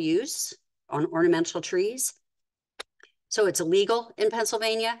ornamental use on ornamental trees. So it's illegal in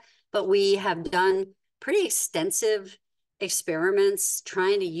Pennsylvania, but we have done pretty extensive experiments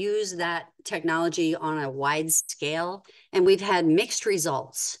trying to use that technology on a wide scale, and we've had mixed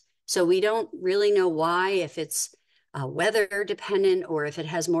results. So we don't really know why, if it's weather dependent or if it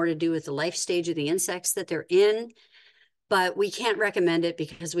has more to do with the life stage of the insects that they're in, but we can't recommend it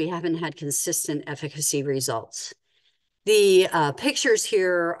because we haven't had consistent efficacy results. The pictures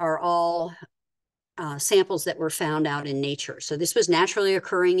here are all samples that were found out in nature. So this was naturally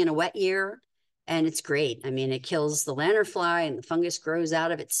occurring in a wet year, and it's great. I mean, it kills the lanternfly and the fungus grows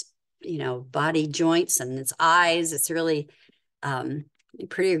out of its, body joints and its eyes. It's really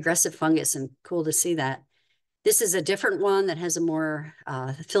pretty aggressive fungus, and cool to see that. This is a different one that has a more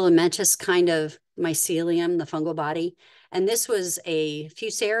filamentous kind of mycelium, the fungal body. And this was a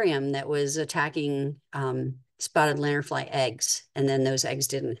fusarium that was attacking spotted lanternfly eggs, and then those eggs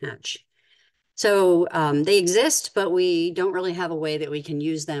didn't hatch. So they exist, but we don't really have a way that we can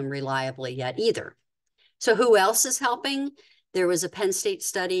use them reliably yet either. So who else is helping? There was a Penn State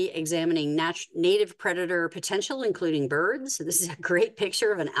study examining native predator potential, including birds. So this is a great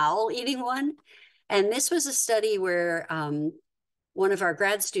picture of an owl eating one. And this was a study where one of our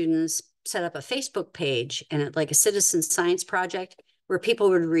grad students set up a Facebook page and like a citizen science project where people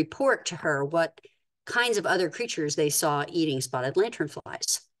would report to her what kinds of other creatures they saw eating spotted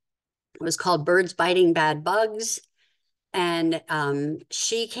lanternflies. It was called Birds Biting Bad Bugs. And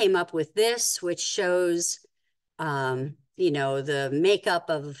she came up with this, which shows, the makeup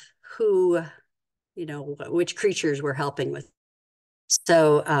of who, which creatures we're helping with.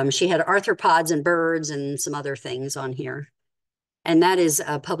 So she had arthropods and birds and some other things on here. And that is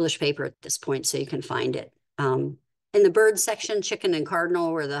a published paper at this point, so you can find it. In the bird section, chicken and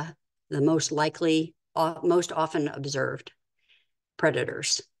cardinal were the most likely, most often observed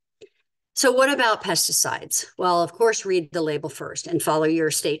predators. So what about pesticides? Well, of course, read the label first and follow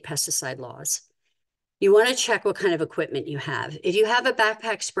your state pesticide laws. You want to check what kind of equipment you have. If you have a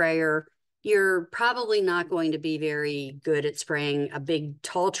backpack sprayer, you're probably not going to be very good at spraying a big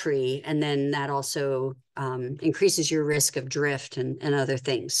tall tree, and then that also increases your risk of drift and other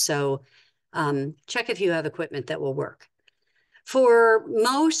things. So check if you have equipment that will work. For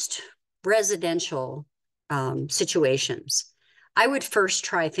most residential situations, I would first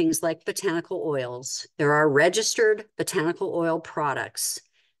try things like botanical oils. There are registered botanical oil products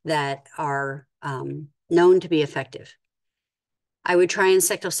that are known to be effective. I would try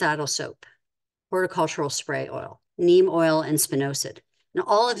insecticidal soap, horticultural spray oil, neem oil, and spinosad. And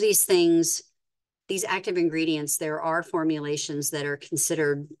all of these things, these active ingredients, there are formulations that are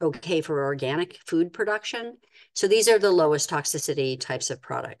considered okay for organic food production. So these are the lowest toxicity types of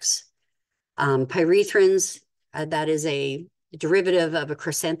products. Pyrethrins, that is a derivative of a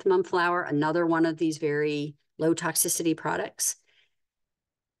chrysanthemum flower, another one of these very low toxicity products.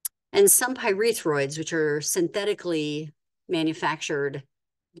 And some pyrethroids, which are synthetically manufactured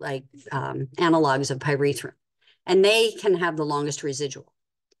like analogs of pyrethrin, and they can have the longest residual.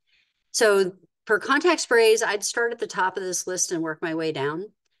 So for contact sprays, I'd start at the top of this list and work my way down.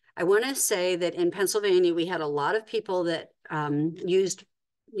 I want to say that in Pennsylvania, we had a lot of people that used,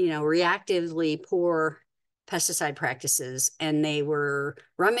 reactively poor pesticide practices, and they were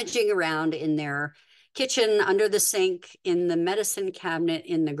rummaging around in their kitchen, under the sink, in the medicine cabinet,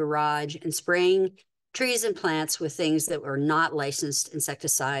 in the garage, and spraying trees and plants with things that were not licensed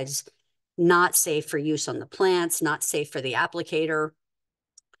insecticides, not safe for use on the plants, not safe for the applicator.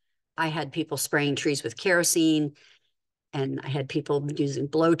 I had people spraying trees with kerosene, and I had people using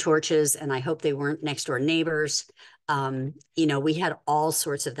blow torches, and I hope they weren't next door neighbors. We had all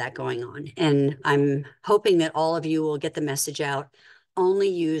sorts of that going on. And I'm hoping that all of you will get the message out. Only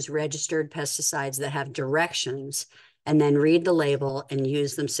use registered pesticides that have directions, and then read the label and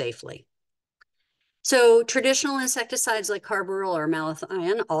use them safely. So traditional insecticides like carbaryl or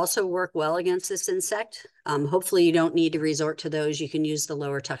malathion also work well against this insect. Hopefully you don't need to resort to those. You can use the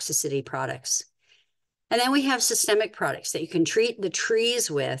lower toxicity products. And then we have systemic products that you can treat the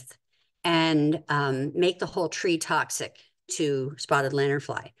trees with and make the whole tree toxic to spotted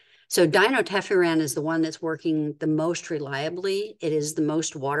lanternfly. So dinotefuran is the one that's working the most reliably. It is the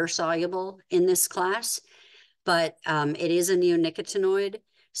most water soluble in this class, but it is a neonicotinoid.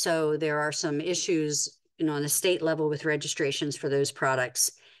 So there are some issues, on the state level with registrations for those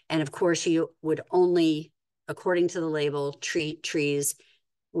products. And of course, you would only, according to the label, treat trees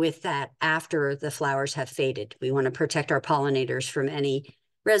with that after the flowers have faded. We want to protect our pollinators from any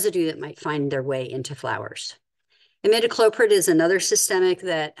residue that might find their way into flowers. Imidacloprid is another systemic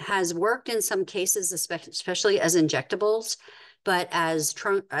that has worked in some cases, especially as injectables, but as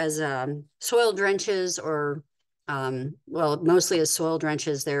soil drenches or, mostly as soil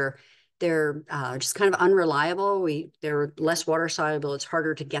drenches, they're just kind of unreliable. They're less water soluble. It's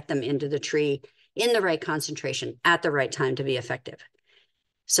harder to get them into the tree in the right concentration at the right time to be effective.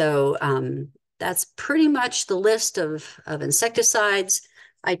 So that's pretty much the list of insecticides.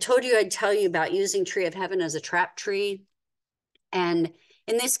 I told you I'd tell you about using Tree of Heaven as a trap tree. And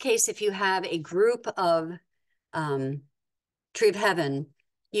in this case, if you have a group of Tree of Heaven,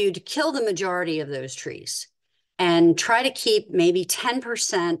 you'd kill the majority of those trees and try to keep maybe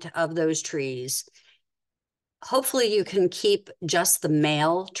 10% of those trees. Hopefully you can keep just the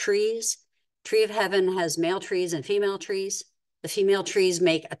male trees. Tree of Heaven has male trees and female trees. The female trees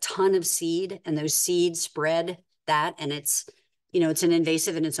make a ton of seed, and those seeds spread that, and it's an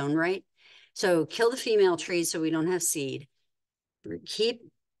invasive in its own right. So kill the female trees so we don't have seed. Keep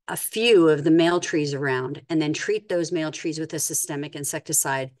a few of the male trees around, and then treat those male trees with a systemic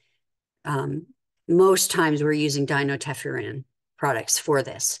insecticide. Most times we're using dinotefuran products for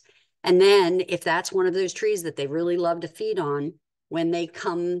this. And then if that's one of those trees that they really love to feed on, when they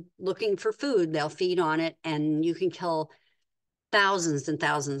come looking for food, they'll feed on it, and you can kill thousands and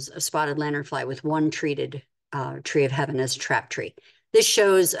thousands of spotted lanternfly with one treated Tree of Heaven as a trap tree. This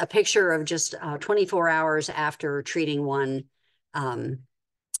shows a picture of just 24 hours after treating one.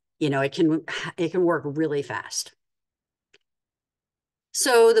 It can work really fast.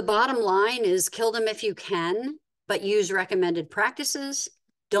 So the bottom line is kill them if you can, but use recommended practices.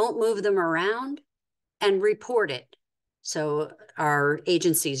 Don't move them around, and report it so our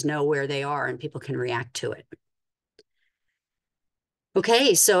agencies know where they are and people can react to it.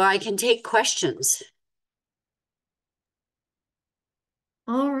 Okay, so I can take questions.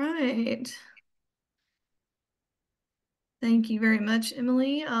 All right. Thank you very much,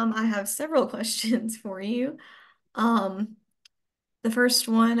 Emelie. I have several questions for you. The first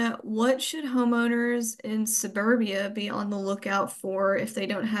one, what should homeowners in suburbia be on the lookout for if they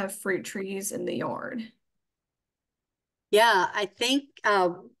don't have fruit trees in the yard? Yeah, I think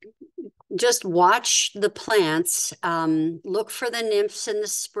just watch the plants, look for the nymphs in the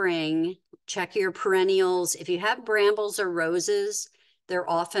spring, check your perennials. If you have brambles or roses, they're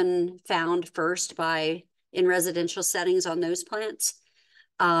often found first in residential settings on those plants.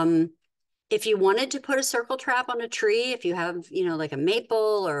 If you wanted to put a circle trap on a tree, if you have, like a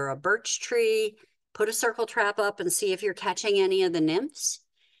maple or a birch tree, put a circle trap up and see if you're catching any of the nymphs.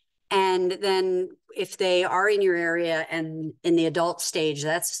 And then if they are in your area and in the adult stage,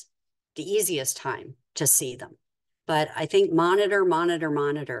 that's the easiest time to see them. But I think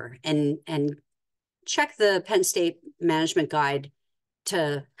monitor, and check the Penn State Management Guide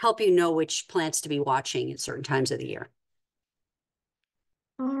to help you know which plants to be watching at certain times of the year.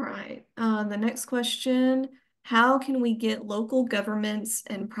 All right. The next question, how can we get local governments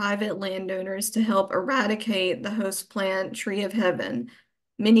and private landowners to help eradicate the host plant tree of heaven?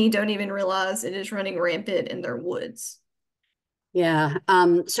 Many don't even realize it is running rampant in their woods. Yeah,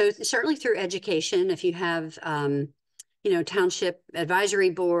 so certainly through education, if you have, township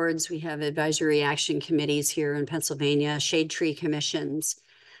advisory boards, we have advisory action committees here in Pennsylvania, shade tree commissions,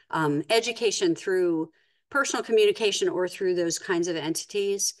 education through personal communication or through those kinds of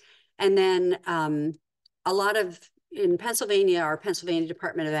entities. And then a lot of, in Pennsylvania, our Pennsylvania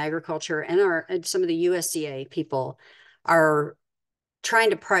Department of Agriculture and some of the USDA people are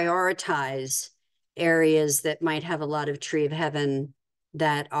trying to prioritize areas that might have a lot of tree of heaven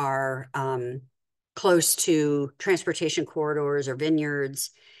that are close to transportation corridors or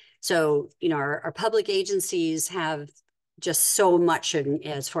vineyards. So, our public agencies have just so much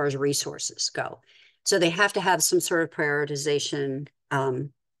as far as resources go. So they have to have some sort of prioritization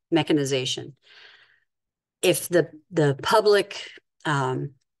mechanization. If the public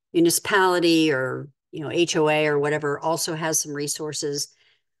municipality or HOA or whatever also has some resources,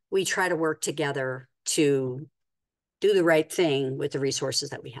 we try to work together to do the right thing with the resources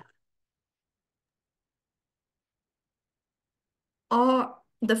that we have.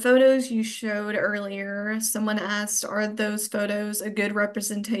 The photos you showed earlier, someone asked, are those photos a good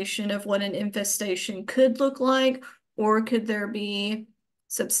representation of what an infestation could look like, or could there be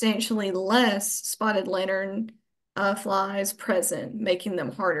substantially less spotted lantern flies present, making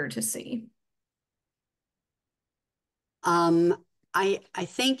them harder to see? I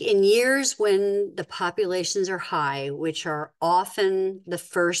think in years when the populations are high, which are often the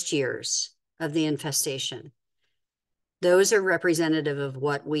first years of the infestation, those are representative of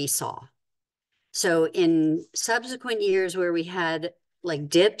what we saw. So in subsequent years where we had like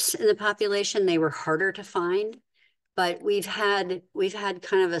dips in the population, they were harder to find. But we've had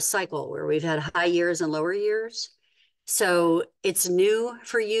kind of a cycle where we've had high years and lower years. So it's new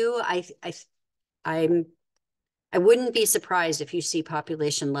for you. I wouldn't be surprised if you see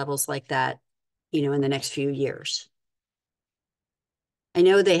population levels like that, in the next few years. I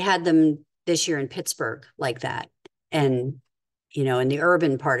know they had them this year in Pittsburgh like that, and, in the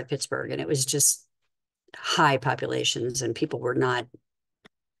urban part of Pittsburgh, and it was just high populations and people were not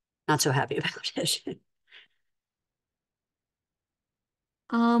so happy about it.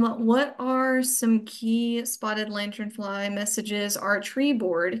 What are some key spotted lanternfly messages our tree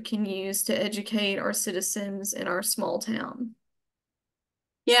board can use to educate our citizens in our small town?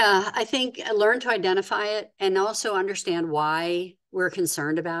 Yeah, I think learn to identify it and also understand why we're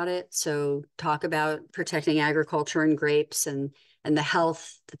concerned about it. So talk about protecting agriculture and grapes and the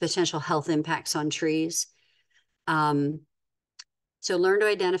potential health impacts on trees. So learn to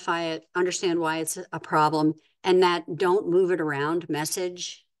identify it, understand why it's a problem, and that don't move it around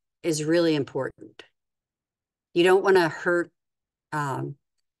message is really important. You don't want to hurt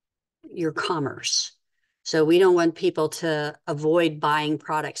your commerce. So we don't want people to avoid buying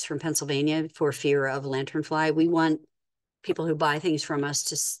products from Pennsylvania for fear of lanternfly. We want people who buy things from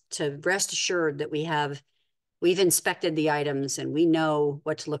us to rest assured that we've inspected the items and we know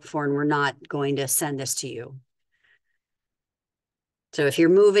what to look for, and we're not going to send this to you. So if you're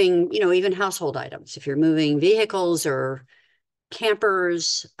moving, even household items, if you're moving vehicles or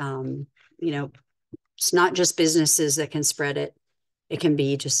campers, it's not just businesses that can spread it. It can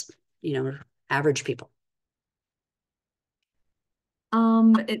be just, average people.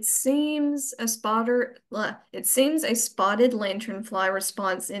 It seems a spotted lanternfly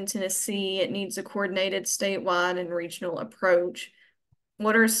response in Tennessee. It needs a coordinated statewide and regional approach.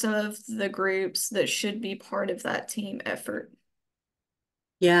 What are some of the groups that should be part of that team effort?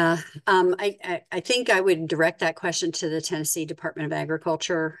 Yeah, I think I would direct that question to the Tennessee Department of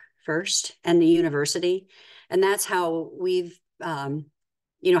Agriculture first and the university. And that's how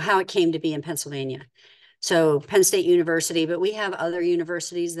how it came to be in Pennsylvania. So Penn State University, but we have other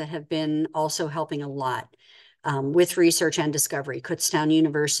universities that have been also helping a lot with research and discovery. Kutztown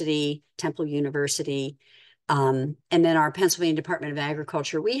University, Temple University, and then our Pennsylvania Department of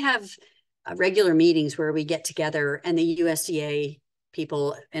Agriculture. We have regular meetings where we get together, and the USDA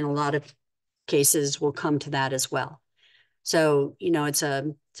people in a lot of cases will come to that as well. So, it's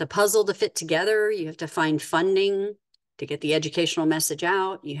a puzzle to fit together. You have to find funding to get the educational message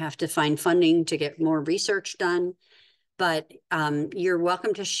out. You have to find funding to get more research done. but you're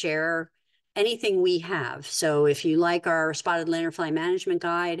welcome to share anything we have. So if you like our Spotted Lanternfly Management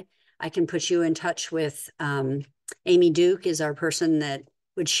Guide, I can put you in touch with Amy Duke is our person that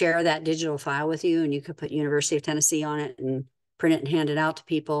would share that digital file with you, and you could put University of Tennessee on it and print it and hand it out to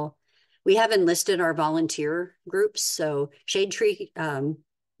people. We have enlisted our volunteer groups, so shade tree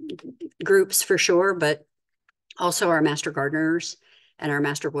groups for sure, but also our master gardeners and our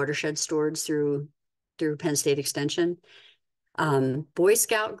master watershed stewards through Penn State Extension. Boy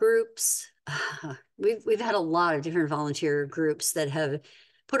Scout groups. We've had a lot of different volunteer groups that have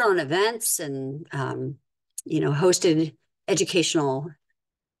put on events and hosted educational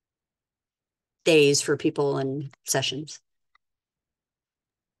days for people and sessions.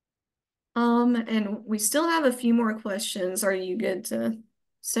 And we still have a few more questions. Are you good to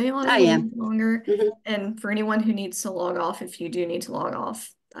stay on I a am. little longer? Mm-hmm. And for anyone who needs to log off, if you do need to log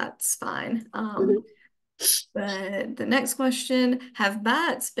off, that's fine. But the next question, have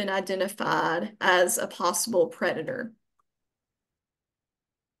bats been identified as a possible predator?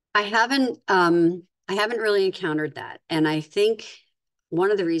 I haven't really encountered that. And I think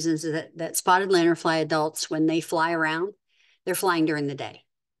one of the reasons is that spotted lanternfly adults, when they fly around, they're flying during the day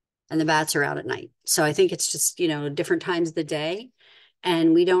and the bats are out at night. So I think it's just, different times of the day.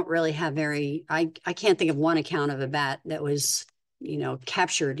 And we don't really have I can't think of one account of a bat that was,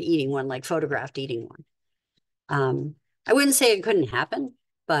 captured eating one, like photographed eating one. I wouldn't say it couldn't happen,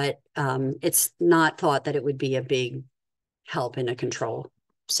 but it's not thought that it would be a big help in a control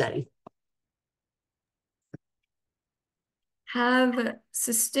setting. Have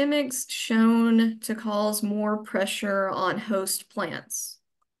systemics shown to cause more pressure on host plants?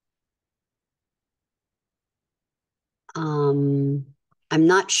 I'm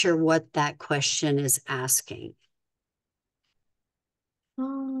not sure what that question is asking.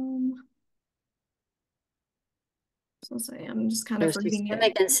 So I'm just kind of So reading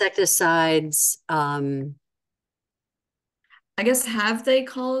systemic it. insecticides. I guess have they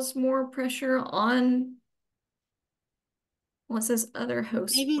caused more pressure on what's this other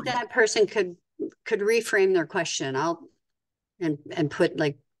host? Maybe that person could reframe their question. And put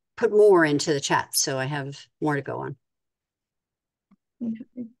more into the chat so I have more to go on.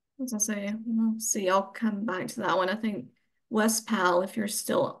 Okay. As I say, we'll see. I'll come back to that one. I think Wes Pal, if you're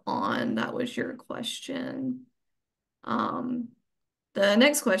still on, that was your question. The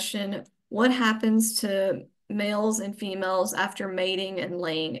next question, what happens to males and females after mating and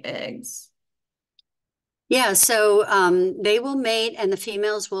laying eggs? Yeah, so they will mate and the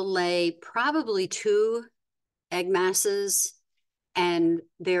females will lay probably 2 egg masses. And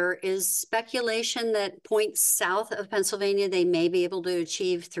there is speculation that points south of Pennsylvania, they may be able to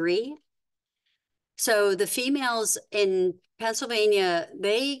achieve 3. So the females in Pennsylvania,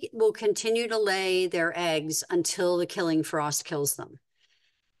 they will continue to lay their eggs until the killing frost kills them.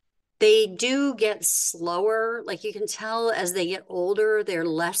 They do get slower. Like you can tell as they get older, they're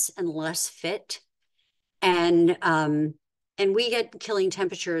less and less fit. And we get killing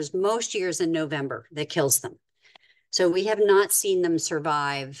temperatures most years in November that kills them. So we have not seen them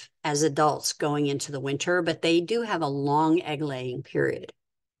survive as adults going into the winter, but they do have a long egg laying period.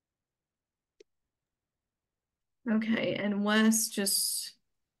 Okay, and Wes just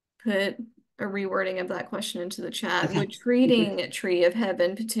put a rewording of that question into the chat. Okay. Would treating Tree of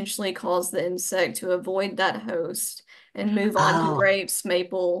Heaven potentially cause the insect to avoid that host and move on to grapes,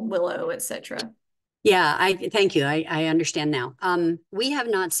 maple, willow, etc.? Yeah, thank you. I understand now. We have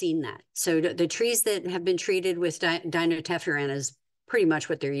not seen that. So the trees that have been treated with dinotefuran is pretty much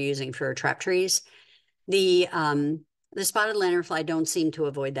what they're using for trap trees. The spotted lanternfly don't seem to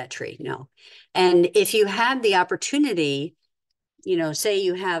avoid that tree, no. And if you have the opportunity, say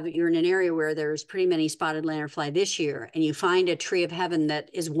you're in an area where there's pretty many spotted lanternfly this year, and you find a tree of heaven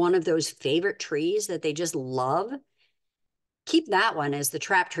that is one of those favorite trees that they just love, keep that one as the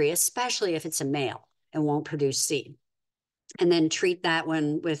trap tree, especially if it's a male and won't produce seed. And then treat that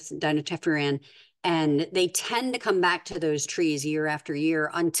one with dinotefuran. And they tend to come back to those trees year after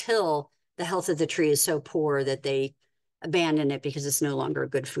year until the health of the tree is so poor that they abandon it because it's no longer a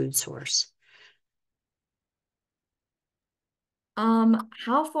good food source.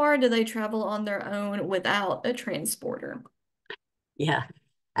 How far do they travel on their own without a transporter? Yeah,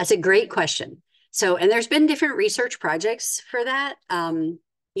 that's a great question. So, and there's been different research projects for that.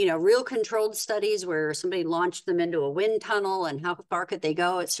 Real controlled studies where somebody launched them into a wind tunnel and how far could they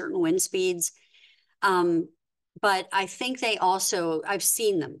go at certain wind speeds. But I think they also, I've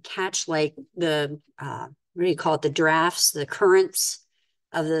seen them catch like the, what do you call it? The drafts, the currents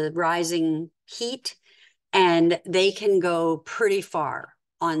of the rising heat, and they can go pretty far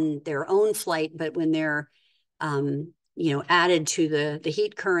on their own flight. But when they're added to the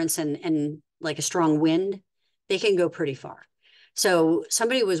heat currents and like a strong wind, they can go pretty far. So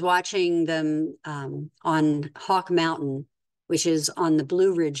somebody was watching them on Hawk Mountain, which is on the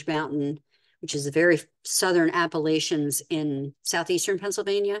Blue Ridge Mountain, which is the very southern Appalachians in southeastern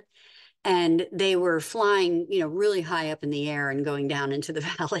Pennsylvania. And they were flying, really high up in the air and going down into the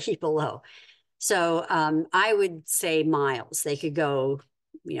valley below. So I would say miles. They could go,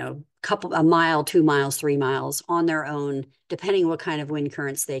 a mile, 2 miles, 3 miles on their own, depending what kind of wind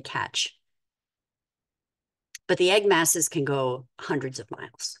currents they catch. But the egg masses can go hundreds of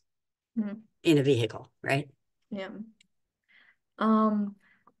miles in a vehicle, right? Yeah.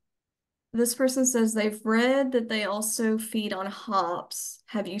 This person says they've read that they also feed on hops.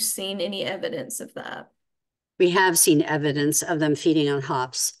 Have you seen any evidence of that? We have seen evidence of them feeding on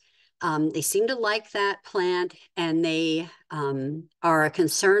hops. They seem to like that plant, and they are a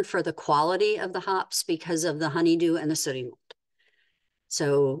concern for the quality of the hops because of the honeydew and the sooty mold.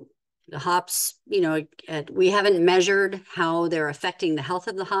 So the hops, we haven't measured how they're affecting the health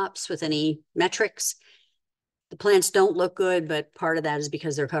of the hops with any metrics. The plants don't look good, but part of that is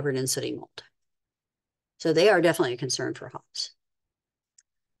because they're covered in sooty mold. So they are definitely a concern for hops.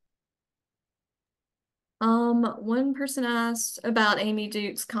 One person asked about Amy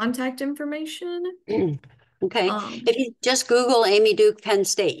Duke's contact information. Okay. If you just Google Amy Duke, Penn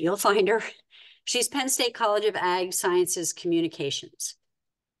State, you'll find her. She's Penn State College of Ag Sciences Communications.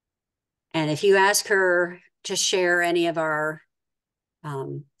 And if you ask her to share any of our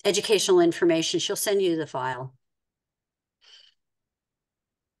educational information, she'll send you the file.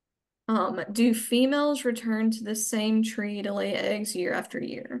 Do females return to the same tree to lay eggs year after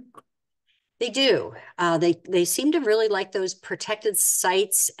year? They do. They seem to really like those protected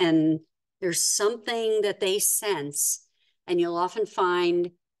sites, and there's something that they sense, and you'll often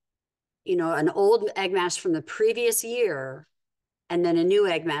find, an old egg mass from the previous year, and then a new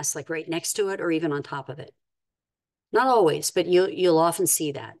egg mass like right next to it or even on top of it. Not always, but you'll often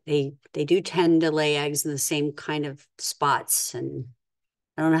see that. They do tend to lay eggs in the same kind of spots, and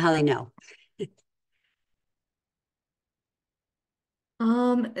I don't know how they know.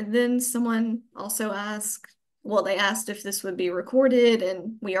 Then someone also asked, they asked if this would be recorded,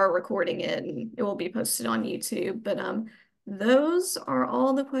 and we are recording it, and it will be posted on YouTube. But those are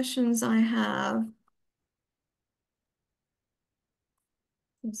all the questions I have.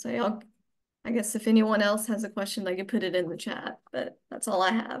 So I guess if anyone else has a question, they could put it in the chat, but that's all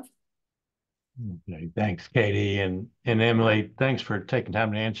I have. Okay, thanks, Katie. And Emelie, thanks for taking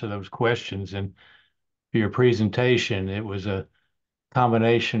time to answer those questions and for your presentation. It was a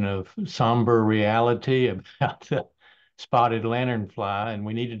combination of somber reality about the spotted lanternfly, and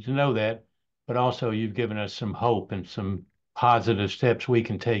we needed to know that, but also you've given us some hope and some positive steps we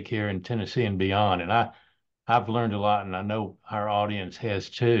can take here in Tennessee and beyond. And I've learned a lot, and I know our audience has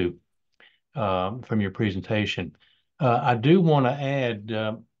too, from your presentation. I do want to add,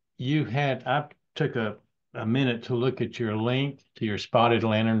 I took a minute to look at your link to your spotted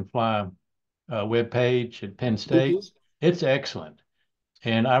lanternfly webpage at Penn State. It's excellent.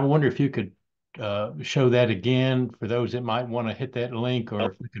 And I wonder if you could show that again for those that might want to hit that link,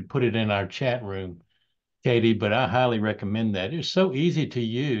 or if we could put it in our chat room, Katie, but I highly recommend that. It's so easy to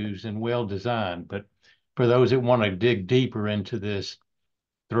use and well designed, but for those that want to dig deeper into this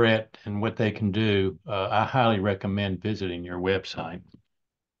threat and what they can do, I highly recommend visiting your website.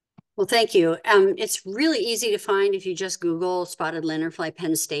 Well, thank you. It's really easy to find if you just Google spotted lanternfly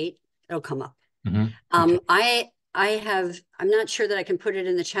Penn State, it'll come up. Okay. I'm not sure that I can put it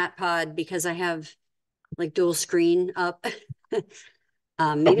in the chat pod because I have like dual screen up. Maybe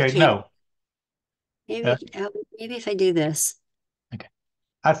okay, no. Maybe if I do this. Okay.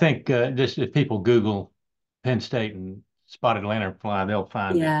 I think just if people Google Penn State and spotted lanternfly, they'll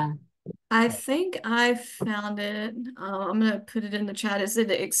find it. I think I found it. I'm going to put it in the chat. Is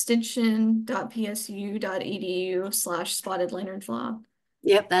it extension.psu.edu/spotted lanternfly?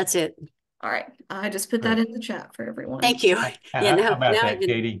 Yep, that's it. All right. I just put that in the chat for everyone. Thank you. How about that,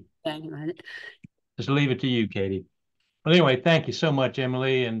 Katie? Just leave it to you, Katie. Well, anyway, thank you so much,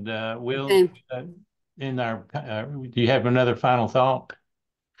 Emelie. And we'll, do you have another final thought?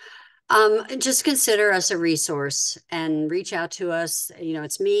 Just consider us a resource and reach out to us.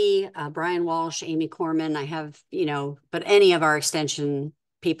 It's me, Brian Walsh, Amy Corman. I have, but any of our extension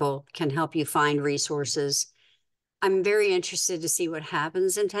people can help you find resources. I'm very interested to see what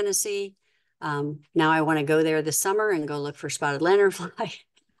happens in Tennessee. Now I want to go there this summer and go look for spotted lanternfly.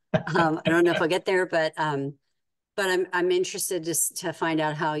 I don't know if I'll get there, but I'm interested to find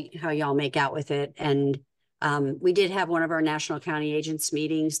out how y'all make out with it. And we did have one of our national county agents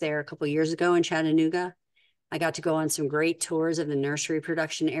meetings there a couple of years ago in Chattanooga, I got to go on some great tours of the nursery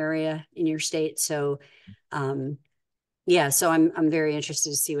production area in your state. So, yeah, so I'm very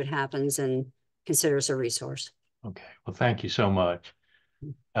interested to see what happens and consider us a resource. Okay, well, thank you so much.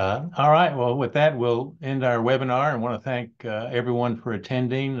 All right, well, with that, we'll end our webinar and want to thank everyone for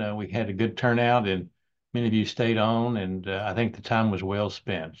attending. We had a good turnout and many of you stayed on, and I think the time was well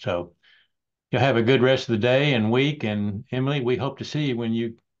spent. So you'll have a good rest of the day and week. And Emelie, we hope to see you when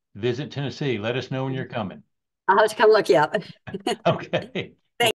you visit Tennessee. Let us know when you're coming. I'll have to come look you up. Okay.